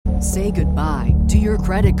Say goodbye to your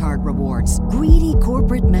credit card rewards. Greedy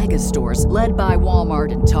corporate mega stores, led by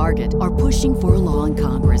Walmart and Target, are pushing for a law in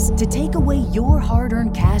Congress to take away your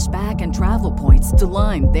hard-earned cash back and travel points to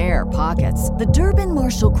line their pockets. The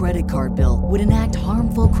Durbin-Marshall credit card bill would enact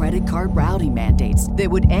harmful credit card routing mandates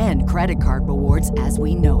that would end credit card rewards as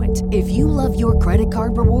we know it. If you love your credit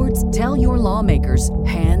card rewards, tell your lawmakers,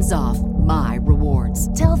 hands off my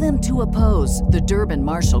rewards. Tell them to oppose the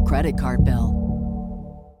Durbin-Marshall credit card bill.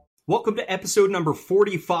 Welcome to episode number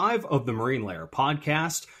 45 of the Marine Layer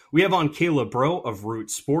podcast. We have on Kayla, Braud of Root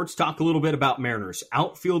Sports, talk a little bit about Mariners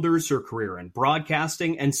outfielders, her career in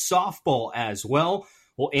broadcasting, and softball as well.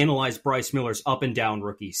 We'll analyze Bryce Miller's up and down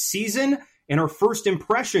rookie season and our first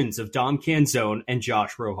impressions of Dom Canzone and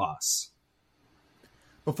Josh Rojas.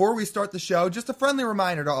 Before we start the show, just a friendly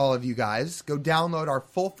reminder to all of you guys, go download our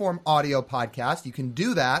full-form audio podcast. You can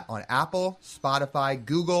do that on Apple, Spotify,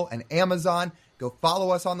 Google, and Amazon. Go follow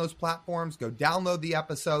us on those platforms. Go download the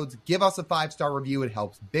episodes. Give us a 5-star review. It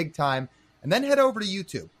helps big time. And then head over to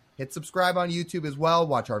YouTube. Hit subscribe on YouTube as well.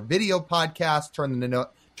 Watch our video podcast.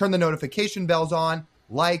 Turn the notification bells on.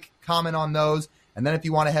 Like, comment on those. And then if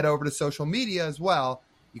you want to head over to social media as well,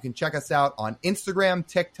 you can check us out on Instagram,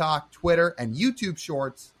 TikTok, Twitter, and YouTube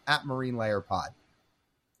Shorts at Marine Layer Pod.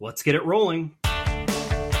 Let's get it rolling.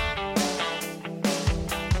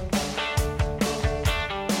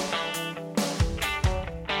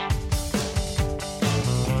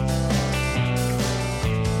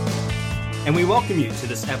 And we welcome you to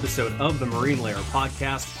this episode of the Marine Layer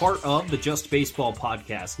podcast, part of the Just Baseball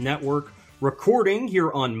Podcast Network, recording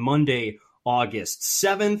here on Monday, August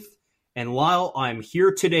 7th. And Lyle, I'm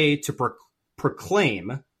here today to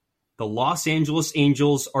proclaim the Los Angeles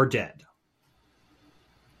Angels are dead.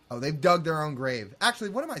 Oh, they've dug their own grave. Actually,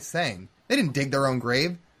 what am I saying? They didn't dig their own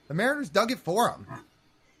grave. The Mariners dug it for them.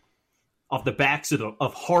 Off the backs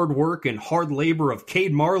of hard work and hard labor of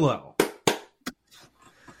Cade Marlowe.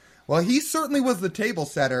 Well, he certainly was the table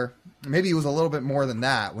setter. Maybe he was a little bit more than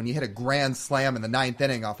that when he hit a grand slam in the 9th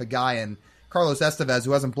inning off a guy in Carlos Estevez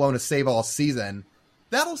who hasn't blown a save all season.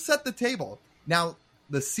 That'll set the table. Now,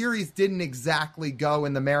 the series didn't exactly go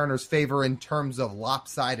in the Mariners' favor in terms of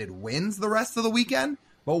lopsided wins the rest of the weekend,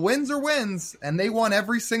 but wins are wins, and they won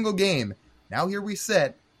every single game. Now here we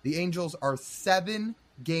sit. The Angels are 7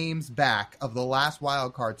 games back of the last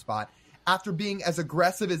wild card spot, after being as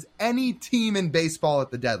aggressive as any team in baseball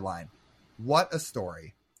at the deadline. What a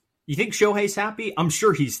story. You think Shohei's happy? I'm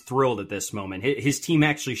sure he's thrilled at this moment. His team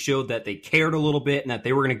actually showed that they cared a little bit and that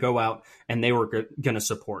they were going to go out and they were going to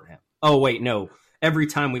support him. Oh, wait, no. Every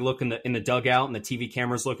time we look in the dugout and the TV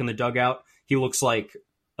cameras look in the dugout, he looks like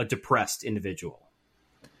a depressed individual.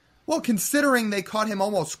 Well, considering they caught him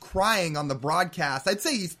almost crying on the broadcast, I'd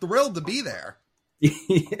say he's thrilled to be there.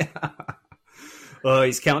 Yeah.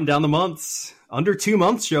 He's counting down the months. Under 2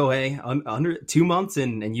 months, Shohei. Under 2 months,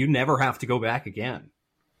 and you never have to go back again.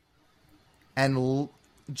 And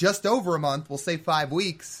just over a month, we'll say 5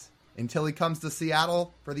 weeks, until he comes to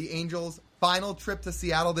Seattle for the Angels' final trip to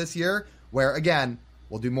Seattle this year, where, again,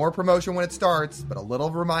 we'll do more promotion when it starts, but a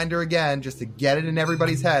little reminder again, just to get it in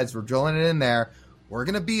everybody's heads. We're drilling it in there. We're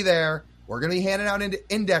going to be there. We're going to be handing out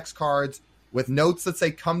index cards with notes that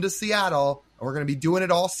say, come to Seattle, and we're going to be doing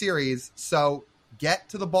it all series. So get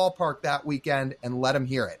to the ballpark that weekend and let him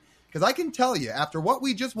hear it. Because I can tell you, after what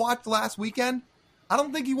we just watched last weekend, I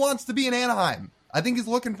don't think he wants to be in Anaheim. I think he's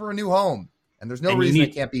looking for a new home. And there's no reason he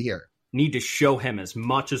can't be here. Need to show him as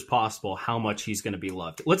much as possible how much he's going to be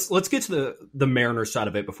loved. Let's get to the Mariners side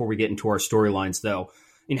of it before we get into our storylines, though.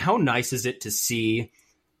 And how nice is it to see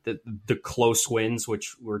the close wins,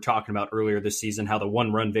 which we were talking about earlier this season, how the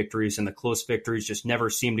one-run victories and the close victories just never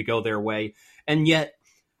seem to go their way. And yet,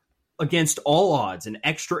 against all odds and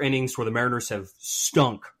extra innings where the Mariners have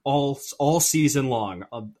stunk all season long.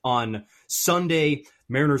 On Sunday,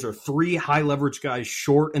 Mariners are 3 high leverage guys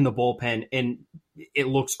short in the bullpen, and it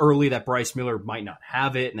looks early that Bryce Miller might not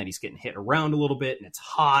have it, and that he's getting hit around a little bit, and it's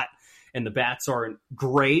hot, and the bats aren't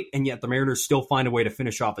great, and yet the Mariners still find a way to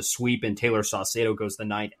finish off a sweep, and Taylor Saucedo goes the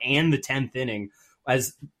 9th and the 10th inning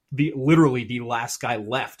as literally the last guy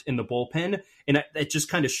left in the bullpen, and it just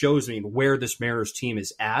kind of shows me where this Mariners team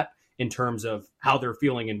is at in terms of how they're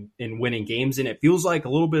feeling in winning games. And it feels like a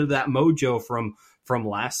little bit of that mojo from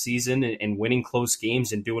last season and winning close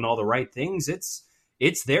games and doing all the right things.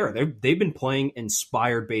 It's there. They've been playing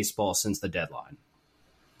inspired baseball since the deadline.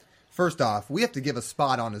 First off, we have to give a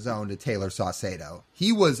spot on his own to Taylor Saucedo.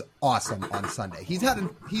 He was awesome on Sunday. He's had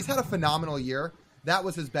a phenomenal year. That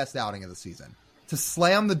was his best outing of the season. To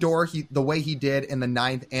slam the door the way he did in the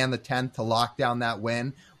 9th and the 10th to lock down that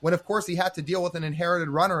win, when, of course, he had to deal with an inherited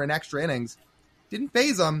runner in extra innings. Didn't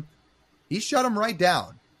faze him. He shut him right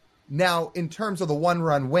down. Now, in terms of the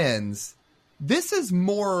one-run wins, this is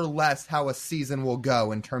more or less how a season will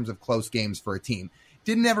go in terms of close games for a team.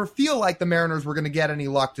 Didn't ever feel like the Mariners were going to get any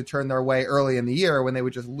luck to turn their way early in the year when they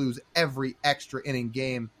would just lose every extra inning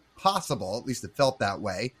game possible. At least it felt that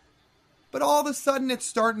way. But all of a sudden, it's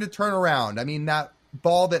starting to turn around. I mean, that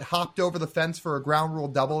ball that hopped over the fence for a ground rule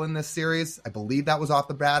double in this series, I believe that was off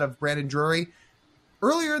the bat of Brandon Drury.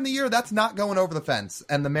 Earlier in the year, that's not going over the fence,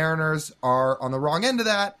 and the Mariners are on the wrong end of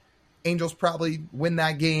that. Angels probably win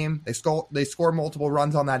that game. They score multiple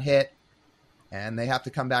runs on that hit, and they have to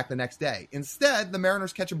come back the next day. Instead, the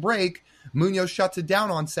Mariners catch a break. Munoz shuts it down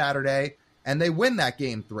on Saturday, and they win that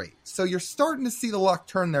game 3. So you're starting to see the luck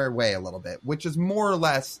turn their way a little bit, which is more or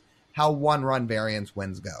less how one-run variance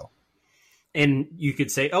wins go. And you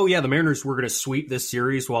could say, oh, yeah, the Mariners were going to sweep this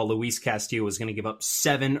series while Luis Castillo was going to give up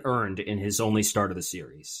 7 earned in his only start of the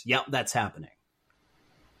series. Yep, that's happening.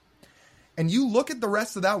 And you look at the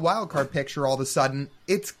rest of that wild card picture all of a sudden,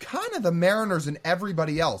 it's kind of the Mariners and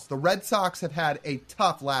everybody else. The Red Sox have had a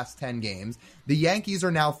tough last 10 games. The Yankees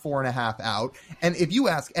are now 4.5 out. And if you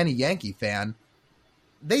ask any Yankee fan,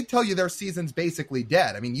 they'd tell you their season's basically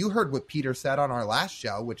dead. I mean, you heard what Peter said on our last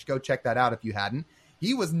show, which go check that out if you hadn't.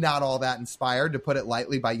 He was not all that inspired, to put it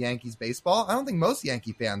lightly, by Yankees baseball. I don't think most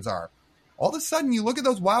Yankee fans are. All of a sudden, you look at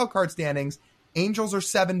those wild card standings, Angels are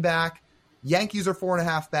 7 back, Yankees are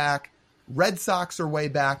 4.5 back, Red Sox are way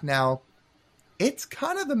back now. It's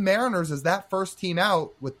kind of the Mariners as that first team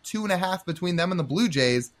out with 2.5 between them and the Blue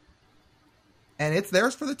Jays, and it's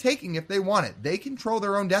theirs for the taking if they want it. They control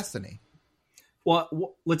their own destiny.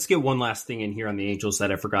 Well, let's get one last thing in here on the Angels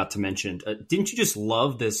that I forgot to mention. Didn't you just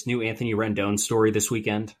love this new Anthony Rendon story this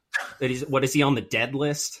weekend? What is he on the dead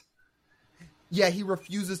list? Yeah, he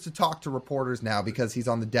refuses to talk to reporters now because he's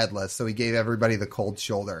on the dead list, so he gave everybody the cold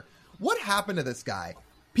shoulder. What happened to this guy?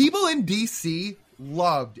 People in D.C.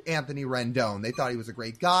 loved Anthony Rendon. They thought he was a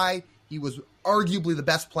great guy. He was arguably the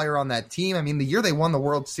best player on that team. I mean, the year they won the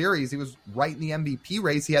World Series, he was right in the MVP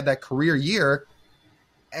race. He had that career year.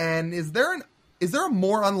 And is there a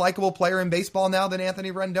more unlikable player in baseball now than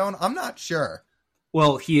Anthony Rendon? I'm not sure.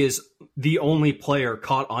 Well, he is the only player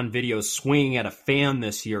caught on video swinging at a fan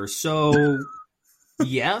this year. So,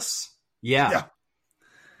 yes. Yeah.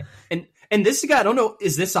 And this guy, I don't know,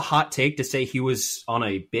 is this a hot take to say he was on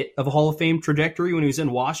a bit of a Hall of Fame trajectory when he was in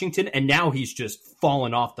Washington, and now he's just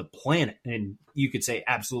fallen off the planet? And you could say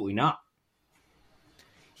absolutely not.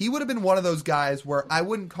 He would have been one of those guys where I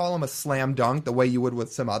wouldn't call him a slam dunk the way you would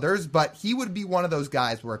with some others, but he would be one of those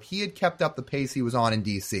guys where if he had kept up the pace he was on in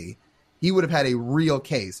D.C., he would have had a real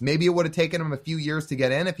case. Maybe it would have taken him a few years to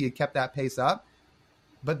get in if he had kept that pace up.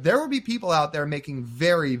 But there would be people out there making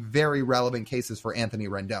very, very relevant cases for Anthony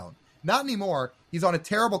Rendon. Not anymore. He's on a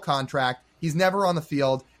terrible contract. He's never on the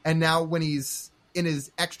field. And now when he's in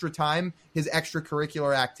his extra time, his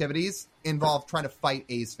extracurricular activities involve trying to fight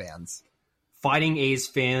A's fans. Fighting A's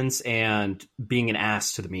fans and being an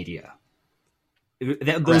ass to the media.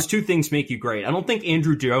 Those two things make you great. I don't think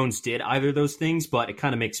Andrew Jones did either of those things, but it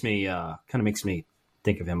kind of makes me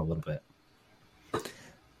think of him a little bit.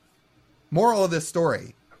 Moral of this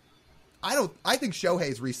story. I think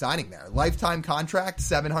Shohei's re-signing there. Lifetime contract,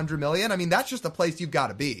 $700 million. I mean, that's just a place you've got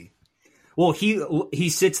to be. Well, he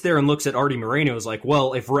sits there and looks at Artie Moreno. Is like,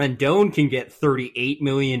 well, if Rendon can get $38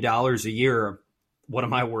 million a year, what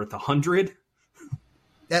am I worth? 100?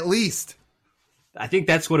 At least. I think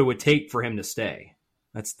that's what it would take for him to stay.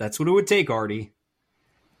 That's what it would take, Artie.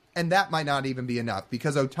 And that might not even be enough,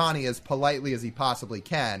 because Ohtani, as politely as he possibly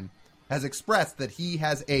can, has expressed that he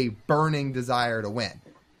has a burning desire to win.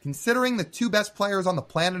 Considering the 2 best players on the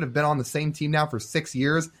planet have been on the same team now for 6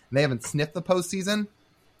 years and they haven't sniffed the postseason,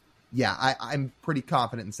 yeah, I'm pretty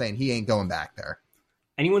confident in saying he ain't going back there.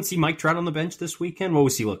 Anyone see Mike Trout on the bench this weekend? What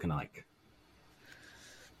was he looking like?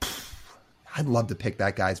 I'd love to pick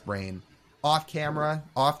that guy's brain. Off camera,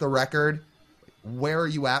 off the record, where are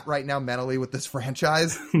you at right now mentally with this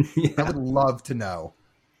franchise? Yeah. I would love to know.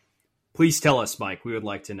 Please tell us, Mike. We would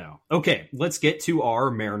like to know. Okay, let's get to our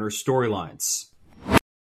Mariners storylines.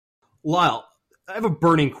 Lyle, I have a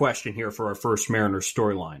burning question here for our first Mariners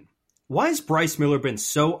storyline. Why has Bryce Miller been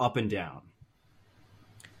so up and down?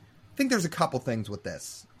 I think there's a couple things with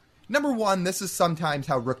this. Number one, this is sometimes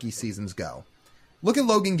how rookie seasons go. Look at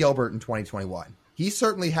Logan Gilbert in 2021. He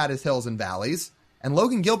certainly had his hills and valleys, and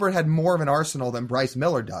Logan Gilbert had more of an arsenal than Bryce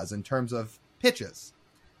Miller does in terms of pitches.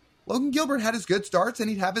 Logan Gilbert had his good starts, and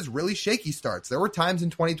he'd have his really shaky starts. There were times in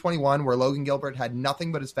 2021 where Logan Gilbert had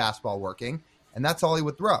nothing but his fastball working, and that's all he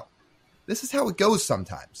would throw. This is how it goes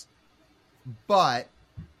sometimes. But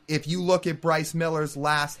if you look at Bryce Miller's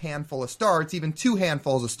last handful of starts, even 2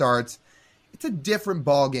 handfuls of starts, it's a different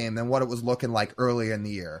ball game than what it was looking like earlier in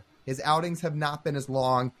the year. His outings have not been as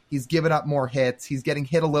long. He's given up more hits. He's getting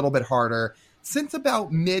hit a little bit harder. Since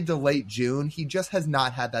about mid to late June, he just has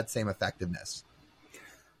not had that same effectiveness.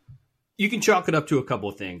 You can chalk it up to a couple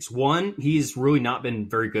of things. One, he's really not been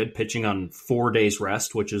very good pitching on 4 days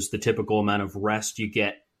rest, which is the typical amount of rest you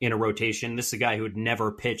get in a rotation. This is a guy who had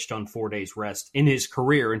never pitched on 4 days rest in his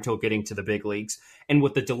career until getting to the big leagues. And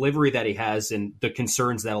with the delivery that he has and the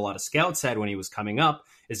concerns that a lot of scouts had when he was coming up,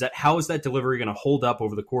 is that how is that delivery going to hold up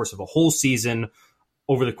over the course of a whole season,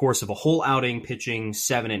 over the course of a whole outing, pitching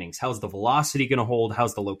 7 innings? How's the velocity going to hold?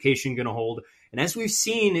 How's the location going to hold? And as we've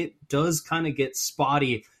seen, it does kind of get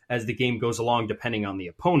spotty as the game goes along, depending on the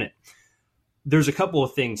opponent. There's a couple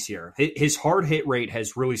of things here. His hard hit rate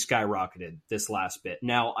has really skyrocketed this last bit.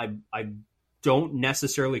 Now, I don't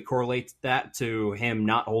necessarily correlate that to him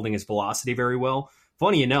not holding his velocity very well.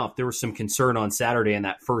 Funny enough, there was some concern on Saturday in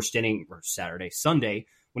that first inning, or Sunday,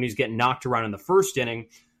 when he was getting knocked around in the first inning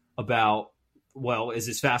about, well, is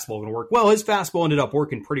his fastball going to work? Well, his fastball ended up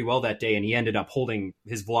working pretty well that day, and he ended up holding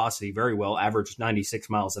his velocity very well, averaged 96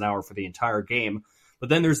 miles an hour for the entire game. But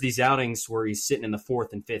then there's these outings where he's sitting in the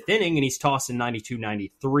 4th and 5th inning and he's tossing 92,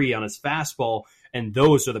 93 on his fastball. And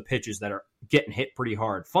those are the pitches that are getting hit pretty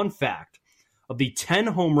hard. Fun fact, of the 10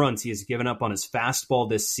 home runs he has given up on his fastball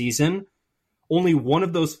this season, only one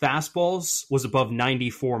of those fastballs was above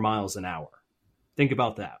 94 miles an hour. Think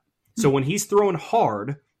about that. So when he's throwing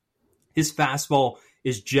hard, his fastball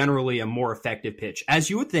is generally a more effective pitch, as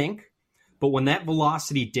you would think. But when that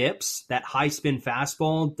velocity dips, that high spin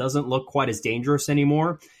fastball doesn't look quite as dangerous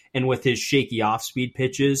anymore. And with his shaky off-speed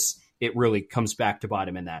pitches, it really comes back to bite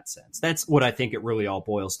him in that sense. That's what I think it really all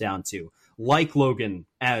boils down to. Like Logan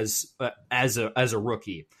as a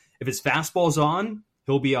rookie, if his fastball's on,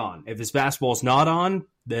 he'll be on. If his fastball's not on,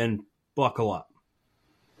 then buckle up.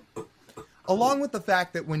 Along with the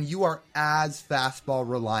fact that when you are as fastball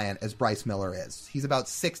reliant as Bryce Miller is, he's about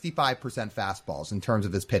 65% fastballs in terms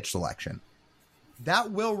of his pitch selection.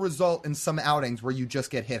 That will result in some outings where you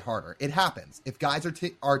just get hit harder. It happens. If guys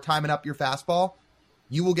are timing up your fastball,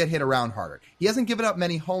 you will get hit around harder. He hasn't given up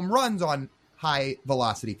many home runs on high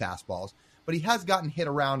velocity fastballs, but he has gotten hit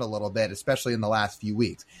around a little bit, especially in the last few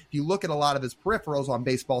weeks. If you look at a lot of his peripherals on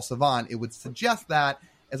Baseball Savant, it would suggest that,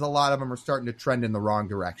 as a lot of them are starting to trend in the wrong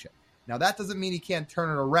direction. Now, that doesn't mean he can't turn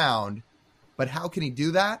it around, but how can he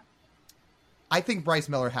do that? I think Bryce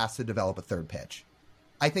Miller has to develop a third pitch.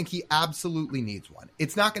 I think he absolutely needs one.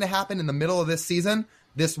 It's not going to happen in the middle of this season,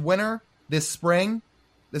 this winter, this spring,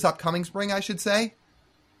 this upcoming spring, I should say.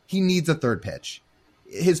 He needs a third pitch.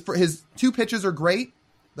 His 2 pitches are great,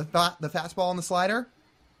 the fastball and the slider,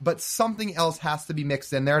 but something else has to be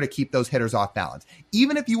mixed in there to keep those hitters off balance.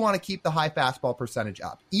 Even if you want to keep the high fastball percentage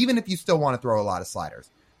up, even if you still want to throw a lot of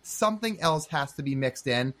sliders, something else has to be mixed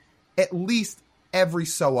in at least every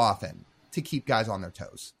so often to keep guys on their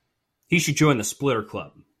toes. He should join the splitter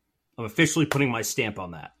club. I'm officially putting my stamp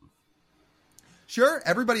on that. Sure,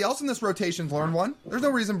 everybody else in this rotation's learned one. There's no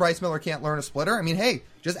reason Bryce Miller can't learn a splitter. I mean, hey,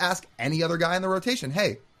 just ask any other guy in the rotation,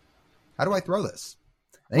 hey, how do I throw this?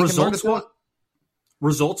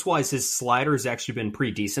 Results-wise, his slider has actually been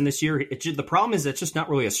pretty decent this year. The problem is it's just not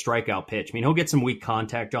really a strikeout pitch. I mean, he'll get some weak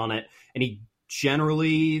contact on it, and he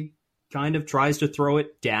generally kind of tries to throw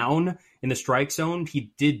it down in the strike zone.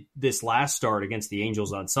 He did this last start against the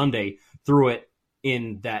Angels on Sunday, threw it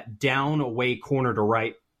in that down away corner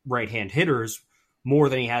to right-hand hitters more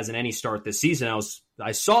than he has in any start this season.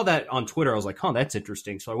 I saw that on Twitter. I was like, that's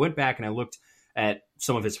interesting. So I went back and I looked at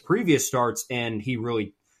some of his previous starts, and he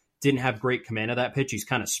really didn't have great command of that pitch. He's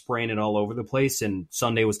kind of spraying it all over the place, and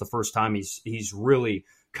Sunday was the first time he's really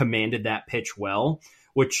commanded that pitch well,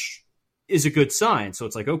 which is a good sign. So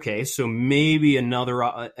it's like, okay, so maybe an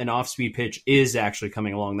off-speed pitch is actually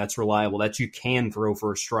coming along that's reliable, that you can throw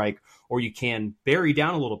for a strike, or you can bury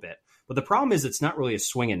down a little bit. But the problem is it's not really a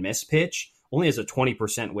swing and miss pitch, only has a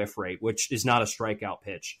 20% whiff rate, which is not a strikeout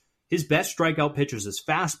pitch. His best strikeout pitch is his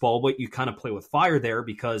fastball, but you kind of play with fire there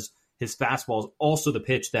because his fastball is also the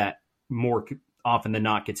pitch that more often than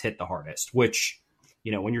not gets hit the hardest, which,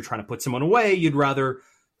 when you're trying to put someone away, you'd rather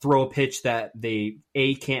throw a pitch that they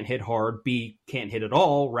A, can't hit hard, B, can't hit at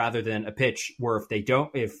all, rather than a pitch where if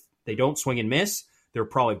they don't swing and miss, they're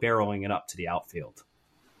probably barreling it up to the outfield.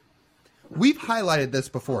 We've highlighted this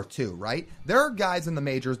before too, right? There are guys in the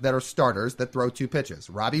majors that are starters that throw 2 pitches.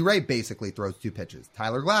 Robbie Ray basically throws 2 pitches.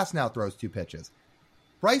 Tyler Glass now throws 2 pitches.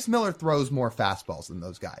 Bryce Miller throws more fastballs than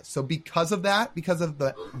those guys. So because of that, because of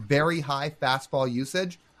the very high fastball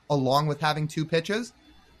usage, along with having 2 pitches,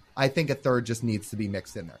 I think a third just needs to be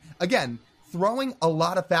mixed in there. Again, throwing a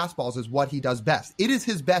lot of fastballs is what he does best. It is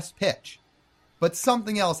his best pitch. But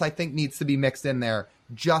something else I think needs to be mixed in there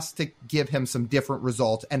just to give him some different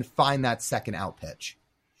results and find that second out pitch.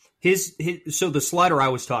 So the slider I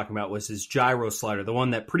was talking about was his gyro slider, the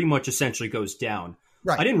one that pretty much essentially goes down.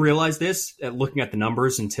 Right. I didn't realize this looking at the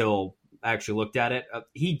numbers until I actually looked at it.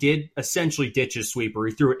 He did essentially ditch his sweeper.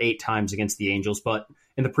 He threw it 8 times against the Angels, but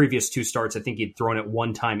in the previous 2 starts, I think he'd thrown it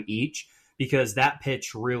 1 time each because that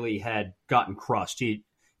pitch really had gotten crushed. He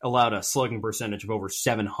allowed a slugging percentage of over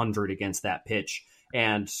 700 against that pitch.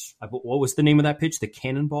 And what was the name of that pitch? The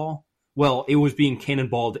cannonball? Well, it was being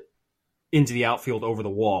cannonballed into the outfield over the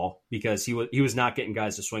wall because he was not getting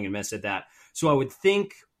guys to swing and miss at that. So I would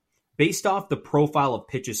think, based off the profile of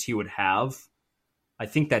pitches he would have, I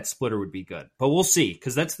think that splitter would be good. But we'll see,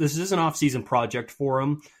 because this is an off-season project for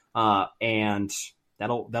him, and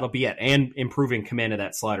that'll be it. And improving command of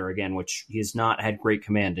that slider again, which he has not had great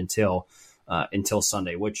command until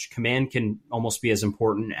Sunday, which command can almost be as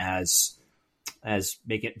important as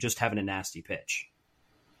just having a nasty pitch.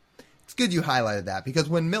 It's good you highlighted that, because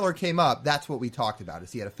when Miller came up, that's what we talked about,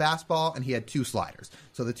 is he had a fastball and he had 2 sliders.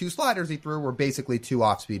 So the 2 sliders he threw were basically 2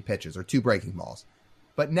 off-speed pitches or 2 breaking balls.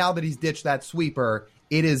 But now that he's ditched that sweeper,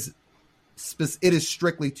 it is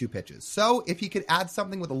strictly 2 pitches. So if he could add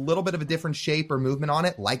something with a little bit of a different shape or movement on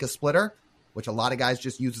it, like a splitter, which a lot of guys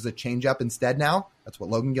just use as a changeup instead now, that's what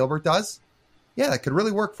Logan Gilbert does, yeah, that could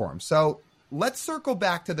really work for him. So let's circle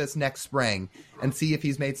back to this next spring and see if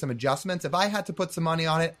he's made some adjustments. If I had to put some money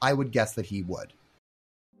on it, I would guess that he would.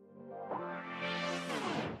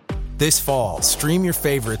 This fall, stream your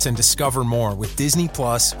favorites and discover more with Disney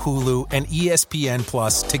Plus, Hulu, and ESPN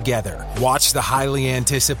Plus together. Watch the highly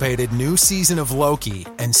anticipated new season of Loki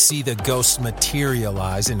and see the ghosts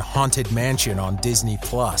materialize in Haunted Mansion on Disney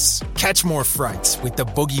Plus. Catch more frights with The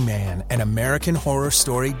Boogeyman and American Horror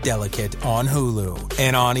Story Delicate on Hulu.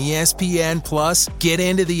 And on ESPN Plus, get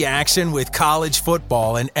into the action with college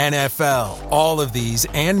football and NFL. All of these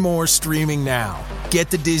and more streaming now. Get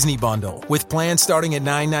the Disney Bundle with plans starting at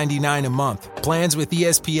 $9.99 a month. Plans with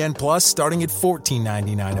ESPN Plus starting at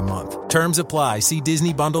 $14.99 a month. Terms apply. See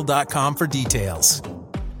DisneyBundle.com for details.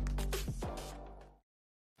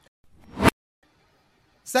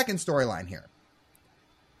 Second storyline here.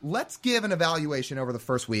 Let's give an evaluation over the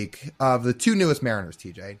first week of the 2 newest Mariners,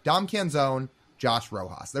 TJ. Dom Canzone, Josh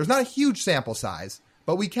Rojas. There's not a huge sample size,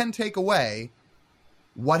 but we can take away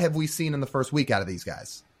what have we seen in the first week out of these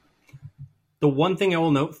guys. The one thing I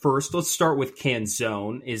will note first, let's start with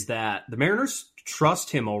Canzone, is that the Mariners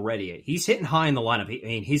trust him already. He's hitting high in the lineup.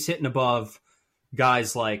 He's hitting above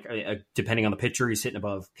guys like, depending on the pitcher, he's hitting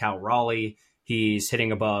above Cal Raleigh. He's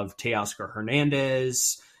hitting above Teoscar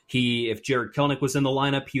Hernandez. If Jared Kelenic was in the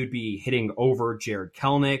lineup, he would be hitting over Jared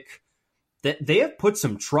Kelenic. They have put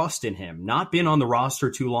some trust in him, not been on the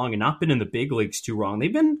roster too long and not been in the big leagues too long.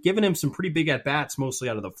 They've been giving him some pretty big at-bats, mostly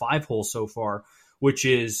out of the 5-hole so far, which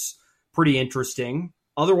is pretty interesting.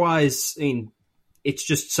 Otherwise, it's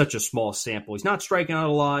just such a small sample. He's not striking out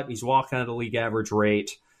a lot. He's walking at a league average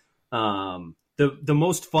rate. The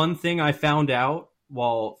most fun thing I found out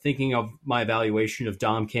while thinking of my evaluation of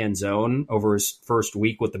Dom Canzone over his first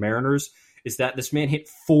week with the Mariners is that this man hit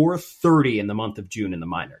 .430 in the month of June in the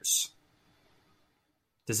minors.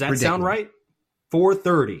 Does that sound right?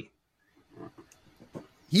 .430.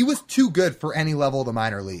 He was too good for any level of the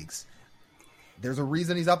minor leagues. There's a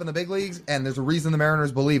reason he's up in the big leagues, and there's a reason the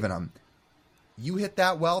Mariners believe in him. You hit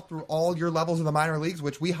that well through all your levels of the minor leagues,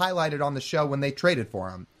 which we highlighted on the show when they traded for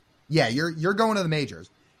him. Yeah, you're going to the majors.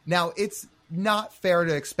 Now, it's not fair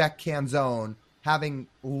to expect Canzone, having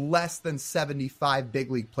less than 75 big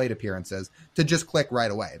league plate appearances, to just click right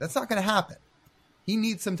away. That's not going to happen. He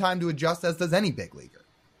needs some time to adjust, as does any big leaguer.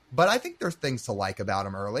 But I think there's things to like about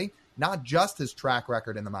him early. Not just his track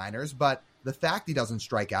record in the minors, but the fact he doesn't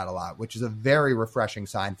strike out a lot, which is a very refreshing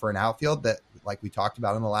sign for an outfield that, like we talked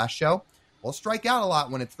about in the last show, will strike out a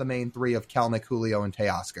lot when it's the main 3 of Kelenic, Julio, and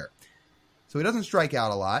Teoscar. So he doesn't strike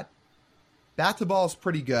out a lot. Bat to ball is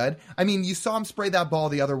pretty good. I mean, you saw him spray that ball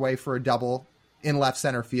the other way for a double in left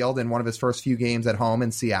center field in one of his first few games at home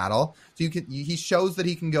in Seattle. So he shows that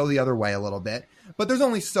he can go the other way a little bit. But there's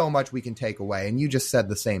only so much we can take away, and you just said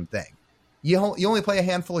the same thing. You only play a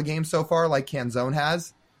handful of games so far like Canzone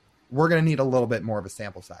has. We're going to need a little bit more of a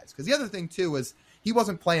sample size. Because the other thing, too, is he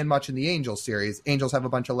wasn't playing much in the Angels series. Angels have a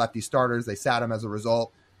bunch of lefty starters. They sat him as a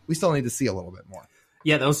result. We still need to see a little bit more.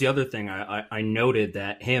 Yeah, that was the other thing. I noted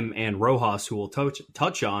that him and Rojas, who we'll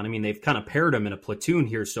touch on, they've kind of paired him in a platoon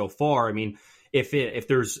here so far. if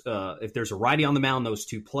there's a righty on the mound, those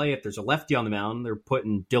two play. If there's a lefty on the mound, they're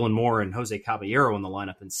putting Dylan Moore and Jose Caballero in the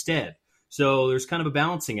lineup instead. So there's kind of a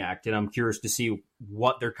balancing act, and I'm curious to see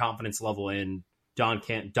what their confidence level in Dom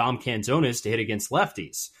Canzone is to hit against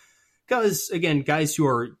lefties. Because, again, guys who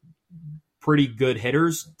are pretty good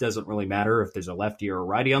hitters, doesn't really matter if there's a lefty or a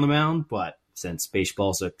righty on the mound, but since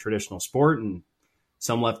baseball is a traditional sport and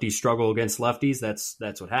some lefties struggle against lefties,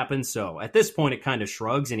 that's what happens. So at this point, it kind of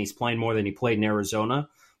shrugs, and he's playing more than he played in Arizona.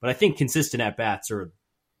 But I think consistent at-bats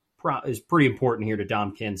is pretty important here to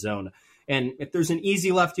Dom Canzone. And if there's an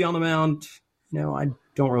easy lefty on the mound, no, I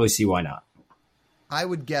don't really see why not. I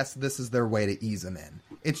would guess this is their way to ease him in.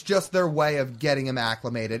 It's just their way of getting him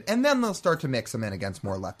acclimated, and then they'll start to mix him in against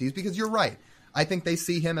more lefties, because you're right. I think they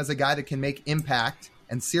see him as a guy that can make impact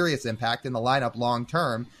and serious impact in the lineup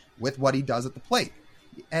long-term with what he does at the plate.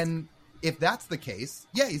 And if that's the case,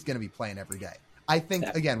 yeah, he's going to be playing every day. I think,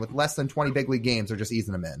 again, with less than 20 big league games, they're just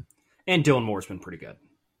easing him in. And Dylan Moore's been pretty good.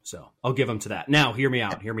 So I'll give him to that. Now, hear me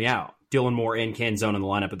out. Dylan Moore and Canzone in the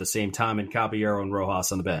lineup at the same time, and Caballero and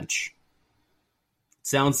Rojas on the bench.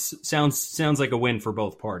 Sounds like a win for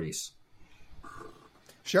both parties.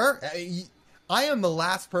 Sure. I am the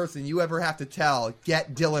last person you ever have to tell,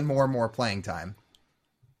 get Dylan Moore more playing time.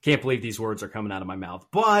 Can't believe these words are coming out of my mouth,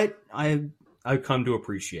 but I've come to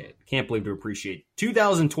appreciate. Can't believe to appreciate.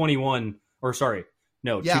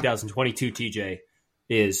 2022 TJ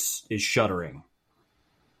is shuddering.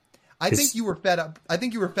 I think you were fed up. I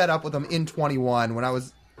think you were fed up with him in 21 when I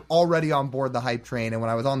was already on board the hype train, and when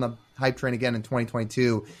I was on the hype train again in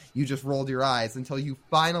 2022, you just rolled your eyes until you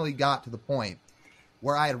finally got to the point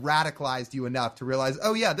where I had radicalized you enough to realize,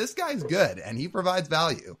 oh yeah, this guy's good and he provides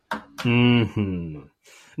value. Mm-hmm.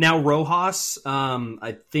 Now Rojas,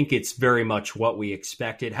 I think it's very much what we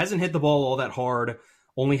expected. Hasn't hit the ball all that hard.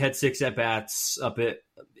 Only had 6 at bats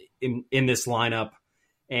in this lineup,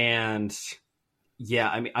 and yeah,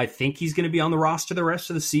 I mean, I think he's going to be on the roster the rest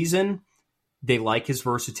of the season. They like his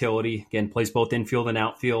versatility. Again, plays both infield and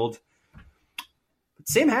outfield. But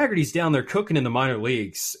Sam Haggerty's down there cooking in the minor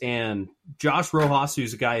leagues, and Josh Rojas,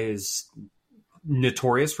 who's a guy who's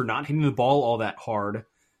notorious for not hitting the ball all that hard,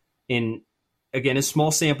 in again a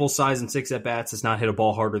small sample size and 6 at bats, has not hit a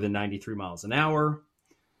ball harder than 93 miles an hour.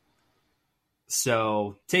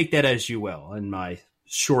 So take that as you will in my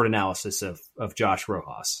short analysis of Josh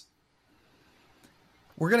Rojas.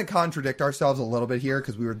 We're going to contradict ourselves a little bit here,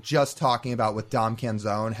 because we were just talking about with Dom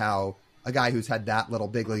Canzone how a guy who's had that little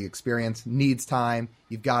big league experience needs time.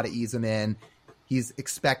 You've got to ease him in. He's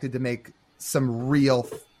expected to make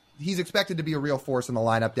he's expected to be a real force in the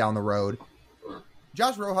lineup down the road.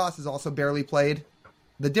 Josh Rojas has also barely played.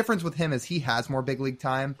 The difference with him is he has more big league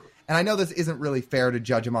time. And I know this isn't really fair to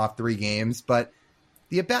judge him off 3 games, but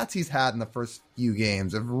the at-bats he's had in the first few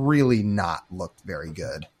games have really not looked very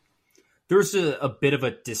good. There's a bit of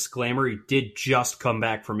a disclaimer. He did just come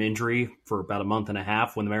back from injury for about a month and a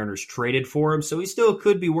half when the Mariners traded for him, so he still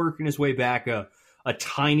could be working his way back a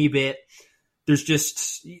tiny bit. There's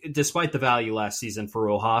just, despite the value last season for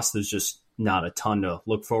Rojas, there's just not a ton to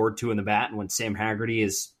look forward to in the bat. And when Sam Haggerty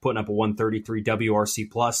is putting up a 133 WRC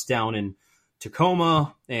plus down in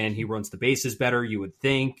Tacoma, and he runs the bases better, you would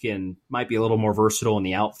think, and might be a little more versatile in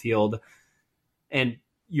the outfield. And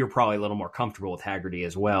you're probably a little more comfortable with Haggerty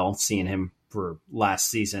as well, seeing him for last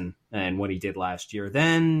season and what he did last year,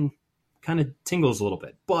 then kind of tingles a little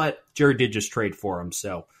bit. But Jerry did just trade for him,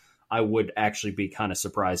 so I would actually be kind of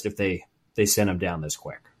surprised if they sent him down this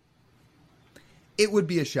quick. It would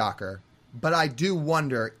be a shocker, but I do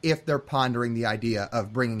wonder if they're pondering the idea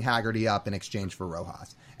of bringing Haggerty up in exchange for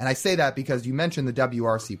Rojas. And I say that because you mentioned the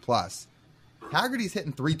WRC+. Haggerty's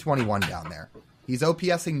hitting 321 down there. He's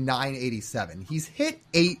OPSing 987. He's hit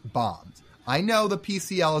 8 bombs. I know the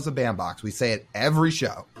PCL is a bandbox. We say it every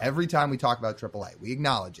show. Every time we talk about AAA, we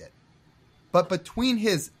acknowledge it. But between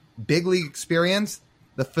his big league experience,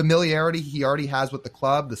 the familiarity he already has with the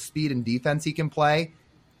club, the speed and defense he can play,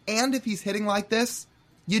 and if he's hitting like this,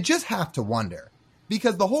 you just have to wonder.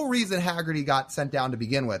 Because the whole reason Haggerty got sent down to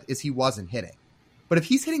begin with is he wasn't hitting. But if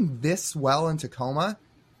he's hitting this well in Tacoma,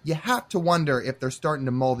 you have to wonder if they're starting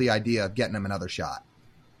to mull the idea of getting him another shot.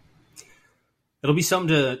 It'll be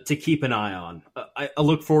something to keep an eye on. I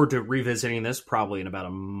look forward to revisiting this probably in about a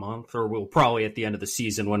month, or we'll probably at the end of the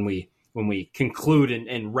season when we conclude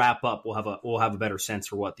and wrap up, we'll have a better sense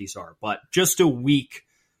for what these are. But just a week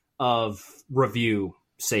of review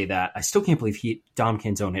say that. I still can't believe Dom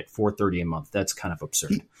Canzone hit 430 a month. That's kind of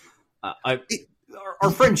absurd.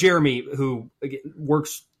 Our friend Jeremy, who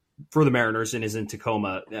works for the Mariners and is in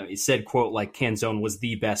Tacoma, he said, quote, like Canzone was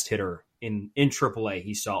the best hitter in AAA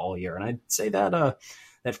he saw all year. And I'd say that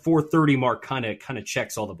that 430 mark kind of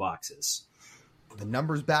checks all the boxes. The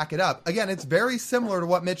numbers back it up. Again, it's very similar to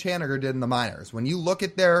what Mitch Haniger did in the minors. When you look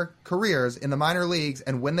at their careers in the minor leagues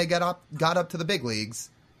and when they got up to the big leagues,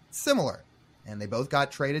 similar. And they both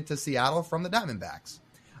got traded to Seattle from the Diamondbacks.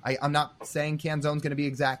 I'm not saying Canzone's going to be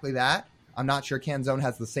exactly that. I'm not sure Canzone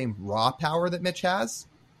has the same raw power that Mitch has,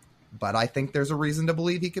 but I think there's a reason to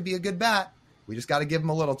believe he could be a good bat. We just got to give him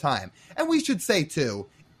a little time. And we should say, too,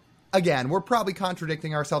 again, we're probably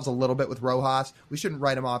contradicting ourselves a little bit with Rojas. We shouldn't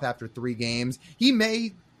write him off after 3 games. He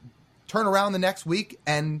may turn around the next week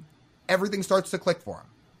and everything starts to click for him.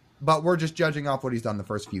 But we're just judging off what he's done the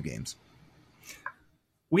first few games.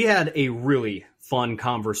 We had a really fun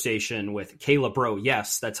conversation with Kayla Braud.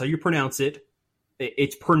 Yes, that's how you pronounce it.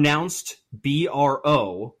 It's pronounced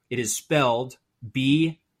B-R-O. It is spelled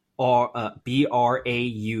B-R-A-U-D.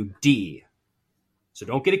 So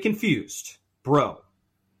don't get it confused. Bro.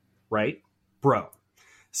 Right? Bro.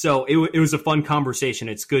 So it was a fun conversation.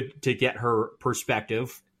 It's good to get her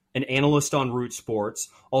perspective. An analyst on Root Sports,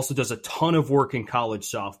 also does a ton of work in college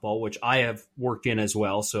softball, which I have worked in as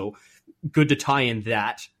well. So good to tie in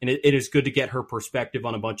that. And it is good to get her perspective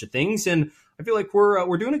on a bunch of things. And I feel like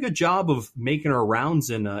we're doing a good job of making our rounds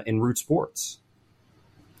in Root Sports.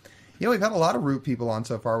 Yeah, we've had a lot of Root people on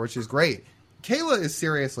so far, which is great. Kayla is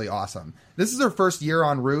seriously awesome. This is her first year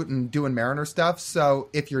on Root and doing Mariner stuff. So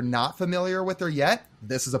if you're not familiar with her yet,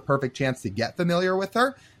 this is a perfect chance to get familiar with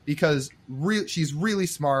her because she's really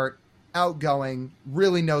smart, outgoing,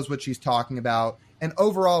 really knows what she's talking about, and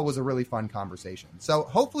overall was a really fun conversation. So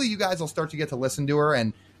hopefully you guys will start to get to listen to her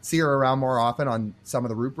and see her around more often on some of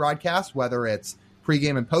the Root broadcasts, whether it's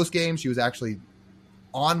pregame and postgame. She was actually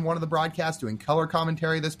on one of the broadcasts doing color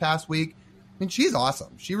commentary this past week. I mean, she's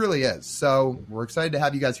awesome. She really is. So we're excited to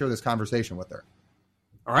have you guys hear this conversation with her.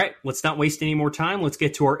 All right, let's not waste any more time. Let's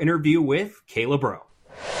get to our interview with Kayla Braud.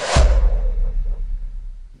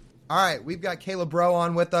 All right, we've got Kayla Braud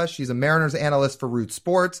on with us. She's a Mariners analyst for Root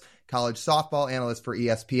Sports, college softball analyst for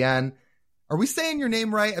ESPN. Are we saying your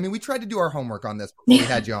name right? I mean, we tried to do our homework on this before we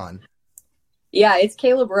had you on. Yeah, it's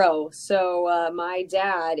Kayla Braud. So my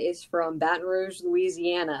dad is from Baton Rouge,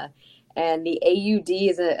 Louisiana, and the AUD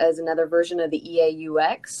is another version of the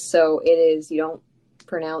EAUX. So it is, you don't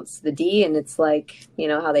pronounce the D, and it's like, you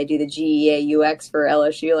know, how they do the GEAUX for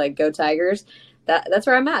LSU, like Go Tigers. That's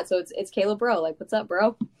where I'm at. So it's Kayla Braud. Like, what's up,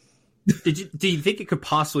 bro? Do you think it could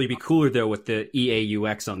possibly be cooler, though, with the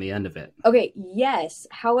EAUX on the end of it? Okay, yes.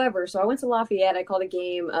 However, so I went to Lafayette. I called a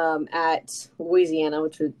game at Louisiana,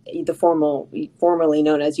 which was formerly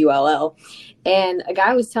known as ULL. And a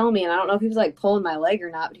guy was telling me, and I don't know if he was like pulling my leg or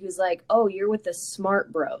not, but he was like, "Oh, you're with the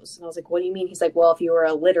Smart Bros." And I was like, "What do you mean?" He's like, "Well, if you were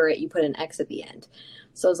illiterate, you put an X at the end."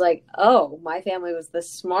 So I was like, "Oh, my family was the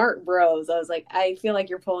Smart Bros." I was like, "I feel like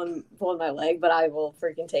you're pulling my leg, but I will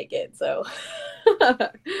freaking take it." So,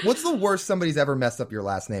 what's the worst somebody's ever messed up your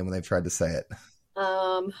last name when they've tried to say it?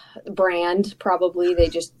 Brand, probably. They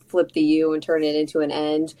just flip the U and turn it into an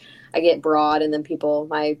end. I get Braud, and then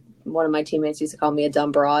one of my teammates used to call me a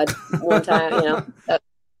dumb broad one time. You know,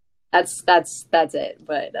 that's it.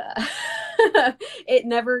 But it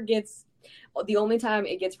never gets. The only time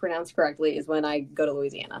it gets pronounced correctly is when I go to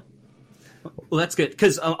Louisiana. Well, that's good,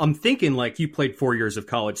 because I'm thinking, like, you played 4 years of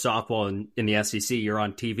college softball in the SEC. You're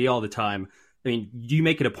on TV all the time. I mean, do you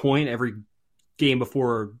make it a point every time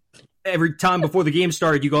before the game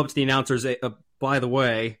started, you go up to the announcers, by the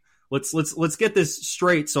way, let's get this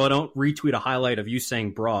straight so I don't retweet a highlight of you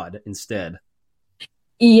saying Braud instead?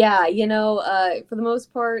 Yeah, you know, for the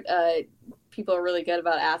most part, people are really good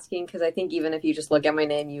about asking, because I think even if you just look at my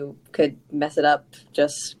name, you could mess it up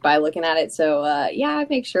just by looking at it. So, yeah, I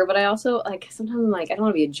make sure. But I also, like, sometimes I'm like, I don't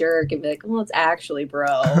want to be a jerk and be like, well, it's actually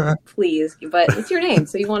Bro, please. But it's your name,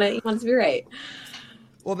 so you want it to be right.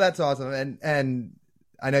 Well, that's awesome. And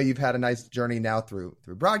I know you've had a nice journey now through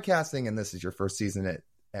broadcasting, and this is your first season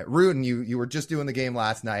at Root, and you were just doing the game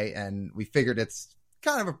last night, and we figured it's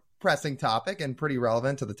kind of a pressing topic and pretty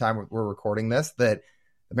relevant to the time we're recording this, that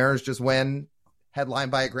the Mariners just win, headlined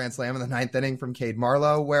by a grand slam in the 9th inning from Cade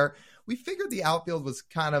Marlowe, where we figured the outfield was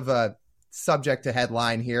kind of a subject to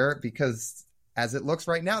headline here because, as it looks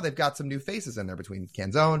right now, they've got some new faces in there between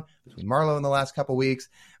Canzone, between Marlowe in the last couple weeks.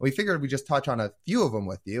 And we figured we'd just touch on a few of them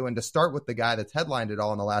with you. And to start with the guy that's headlined it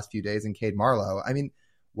all in the last few days in Cade Marlowe, I mean,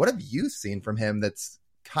 what have you seen from him that's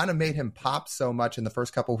kind of made him pop so much in the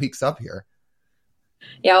first couple weeks up here?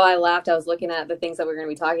 Yeah, well, I laughed. I was looking at the things that we're going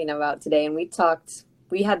to be talking about today, and we talked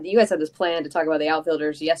you guys had this plan to talk about the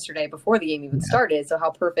outfielders yesterday before the game even started. So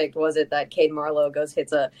how perfect was it that Cade Marlowe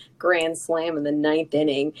hits a grand slam in the 9th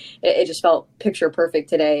inning? It just felt picture perfect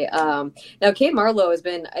today. Now Cade Marlowe has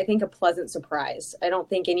been, I think, a pleasant surprise. I don't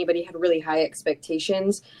think anybody had really high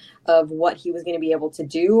expectations of what he was going to be able to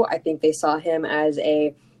do. I think they saw him as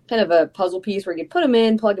a kind of a puzzle piece where you could put him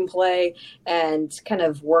in, plug and play, and kind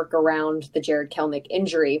of work around the Jared Kelenic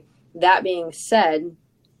injury. That being said,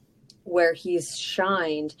 where he's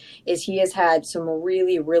shined is he has had some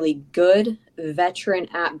really, really good veteran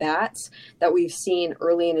at-bats that we've seen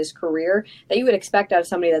early in his career that you would expect out of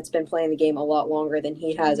somebody that's been playing the game a lot longer than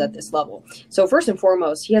he has at this level. So first and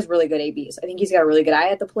foremost, he has really good ABs. I think he's got a really good eye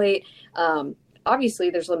at the plate. Obviously,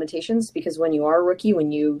 there's limitations because when you are a rookie,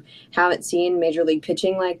 when you haven't seen major league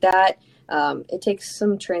pitching like that, it takes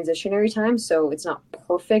some transitionary time, so it's not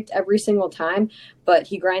perfect every single time, but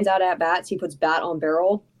he grinds out at bats. He puts bat on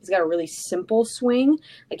barrel. He's got a really simple swing.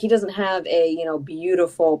 Like, he doesn't have a,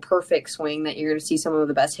 beautiful, perfect swing that you're going to see some of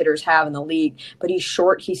the best hitters have in the league, but he's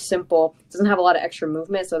short, he's simple, doesn't have a lot of extra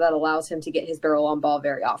movement, so that allows him to get his barrel on ball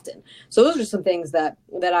very often. So those are some things that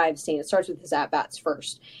I've seen. It starts with his at bats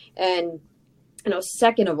first. And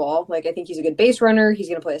second of all, I think he's a good base runner. He's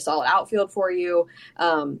going to play a solid outfield for you.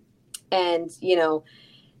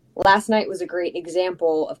 Last night was a great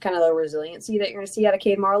example of kind of the resiliency that you're going to see out of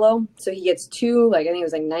Cade Marlowe. So he gets 2, I think it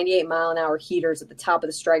was 98-mile-an-hour heaters at the top of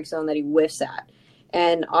the strike zone that he whiffs at.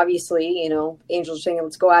 And obviously, Angels are saying,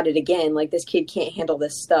 let's go at it again. This kid can't handle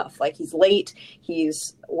this stuff. He's late.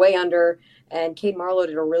 He's way under. And Cade Marlowe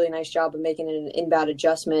did a really nice job of making an inbound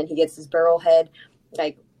adjustment. He gets his barrel head,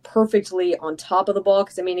 perfectly on top of the ball.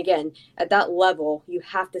 Because, again, at that level, you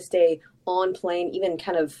have to stay on plane, even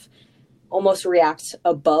kind of almost react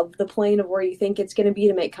above the plane of where you think it's going to be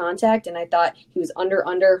to make contact. And I thought he was under,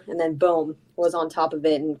 and then boom, was on top of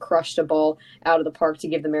it and crushed a ball out of the park to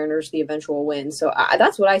give the Mariners the eventual win. So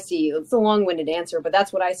that's what I see. It's a long-winded answer, but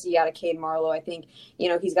that's what I see out of Cade Marlowe. I think,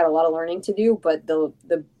 he's got a lot of learning to do, but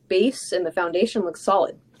the base and the foundation looks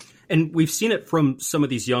solid. And we've seen it from some of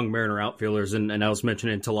these young Mariner outfielders, and I was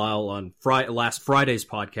mentioning to Lyle on last Friday's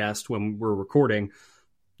podcast when we're recording,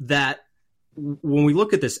 that when we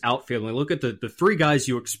look at this outfield and we look at the 3 guys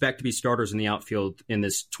you expect to be starters in the outfield in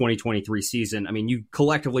this 2023 season, you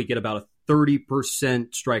collectively get about a 30%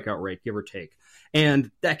 strikeout rate, give or take.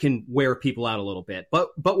 And that can wear people out a little bit. But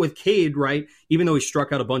with Cade, right, even though he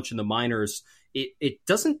struck out a bunch in the minors, it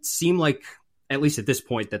doesn't seem like, at least at this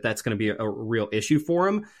point, that's going to be a real issue for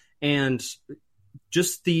him. And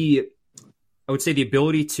just I would say the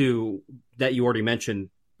ability that you already mentioned,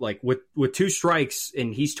 with 2 strikes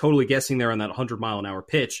and he's totally guessing there on that 100-mile-an-hour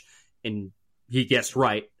pitch, and he guessed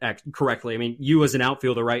correctly. You as an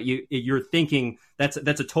outfielder, right, you're thinking that's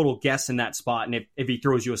a total guess in that spot. And if he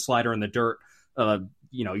throws you a slider in the dirt,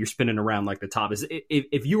 you're spinning around like the top.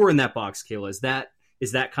 If you were in that box, Kayla,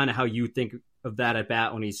 is that kind of how you think of that at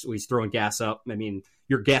bat when he's throwing gas up?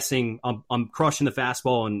 You're guessing I'm crushing the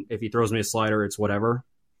fastball, and if he throws me a slider, it's whatever.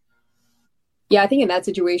 Yeah, I think in that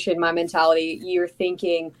situation, my mentality, you're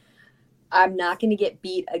thinking, I'm not going to get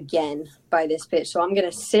beat again by this pitch. So I'm going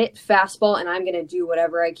to sit fastball, and I'm going to do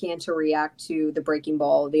whatever I can to react to the breaking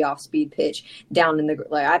ball, the off-speed pitch down in the,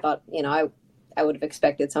 I thought, I would have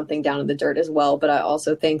expected something down in the dirt as well. But I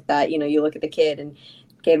also think that, you look at the kid and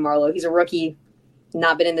Cade Marlowe, he's a rookie,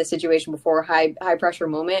 not been in this situation before, high pressure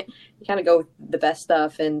moment. You kind of go with the best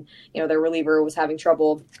stuff, and their reliever was having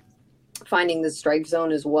trouble finding the strike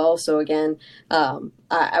zone as well. So again,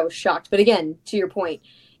 I was shocked. But again, to your point,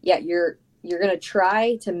 yeah, you're going to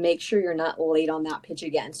try to make sure you're not late on that pitch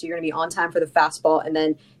again. So you're going to be on time for the fastball, and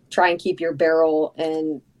then try and keep your barrel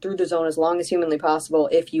and through the zone as long as humanly possible.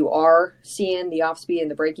 If you are seeing the off speed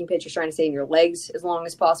and the breaking pitch, you're trying to stay in your legs as long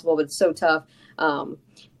as possible, but it's so tough.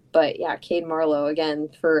 But yeah, Cade Marlowe, again,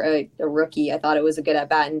 for a rookie, I thought it was a good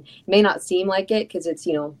at-bat. And it may not seem like it because it's,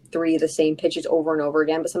 3 of the same pitches over and over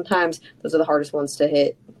again. But sometimes those are the hardest ones to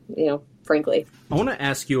hit, frankly. I want to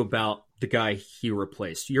ask you about the guy he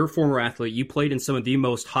replaced. You're a former athlete. You played in some of the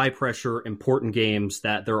most high-pressure, important games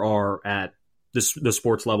that there are at the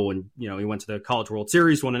sports level. And, he went to the College World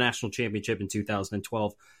Series, won a national championship in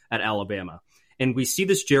 2012 at Alabama. And we see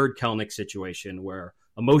this Jared Kelenic situation where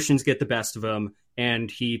emotions get the best of him,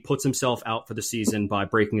 and he puts himself out for the season by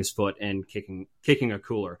breaking his foot and kicking a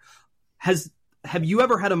cooler. Have you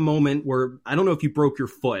ever had a moment where, I don't know if you broke your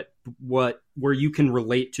foot, where you can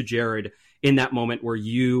relate to Jared in that moment where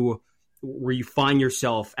you find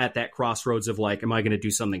yourself at that crossroads of am I going to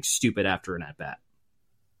do something stupid after an at-bat?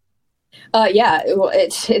 Yeah, well,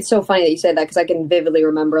 it's so funny that you said that because I can vividly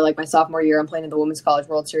remember like my sophomore year, I'm playing in the Women's College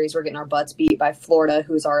World Series. We're getting our butts beat by Florida,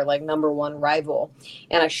 who's our like number one rival.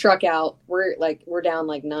 And I struck out. We're down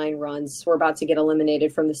like 9 runs. We're about to get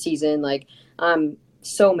eliminated from the season. Like I'm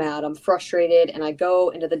so mad. I'm frustrated, and I go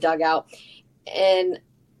into the dugout, and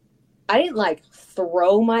I didn't like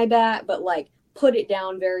throw my bat, but like put it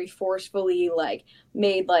down very forcefully, like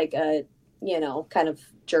made like a, kind of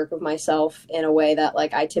jerk of myself in a way that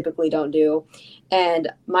like I typically don't do. And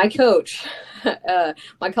my coach,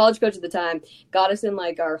 my college coach at the time, got us in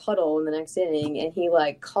like our huddle in the next inning, and he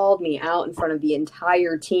like called me out in front of the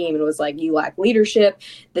entire team and was like, "You lack leadership.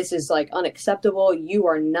 This is like unacceptable. You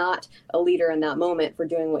are not a leader in that moment for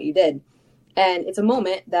doing what you did." And it's a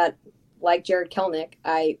moment that, like Jared Kelnick,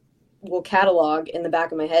 I will catalog in the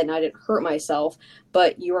back of my head, and I didn't hurt myself,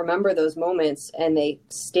 but you remember those moments and they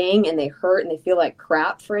sting and they hurt and they feel like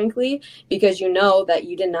crap, frankly, because you know that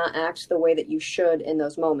you did not act the way that you should in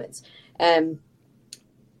those moments. And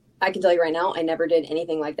I can tell you right now, I never did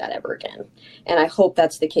anything like that ever again. And I hope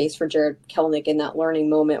that's the case for Jared Kelnick in that learning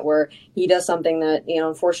moment where he does something that,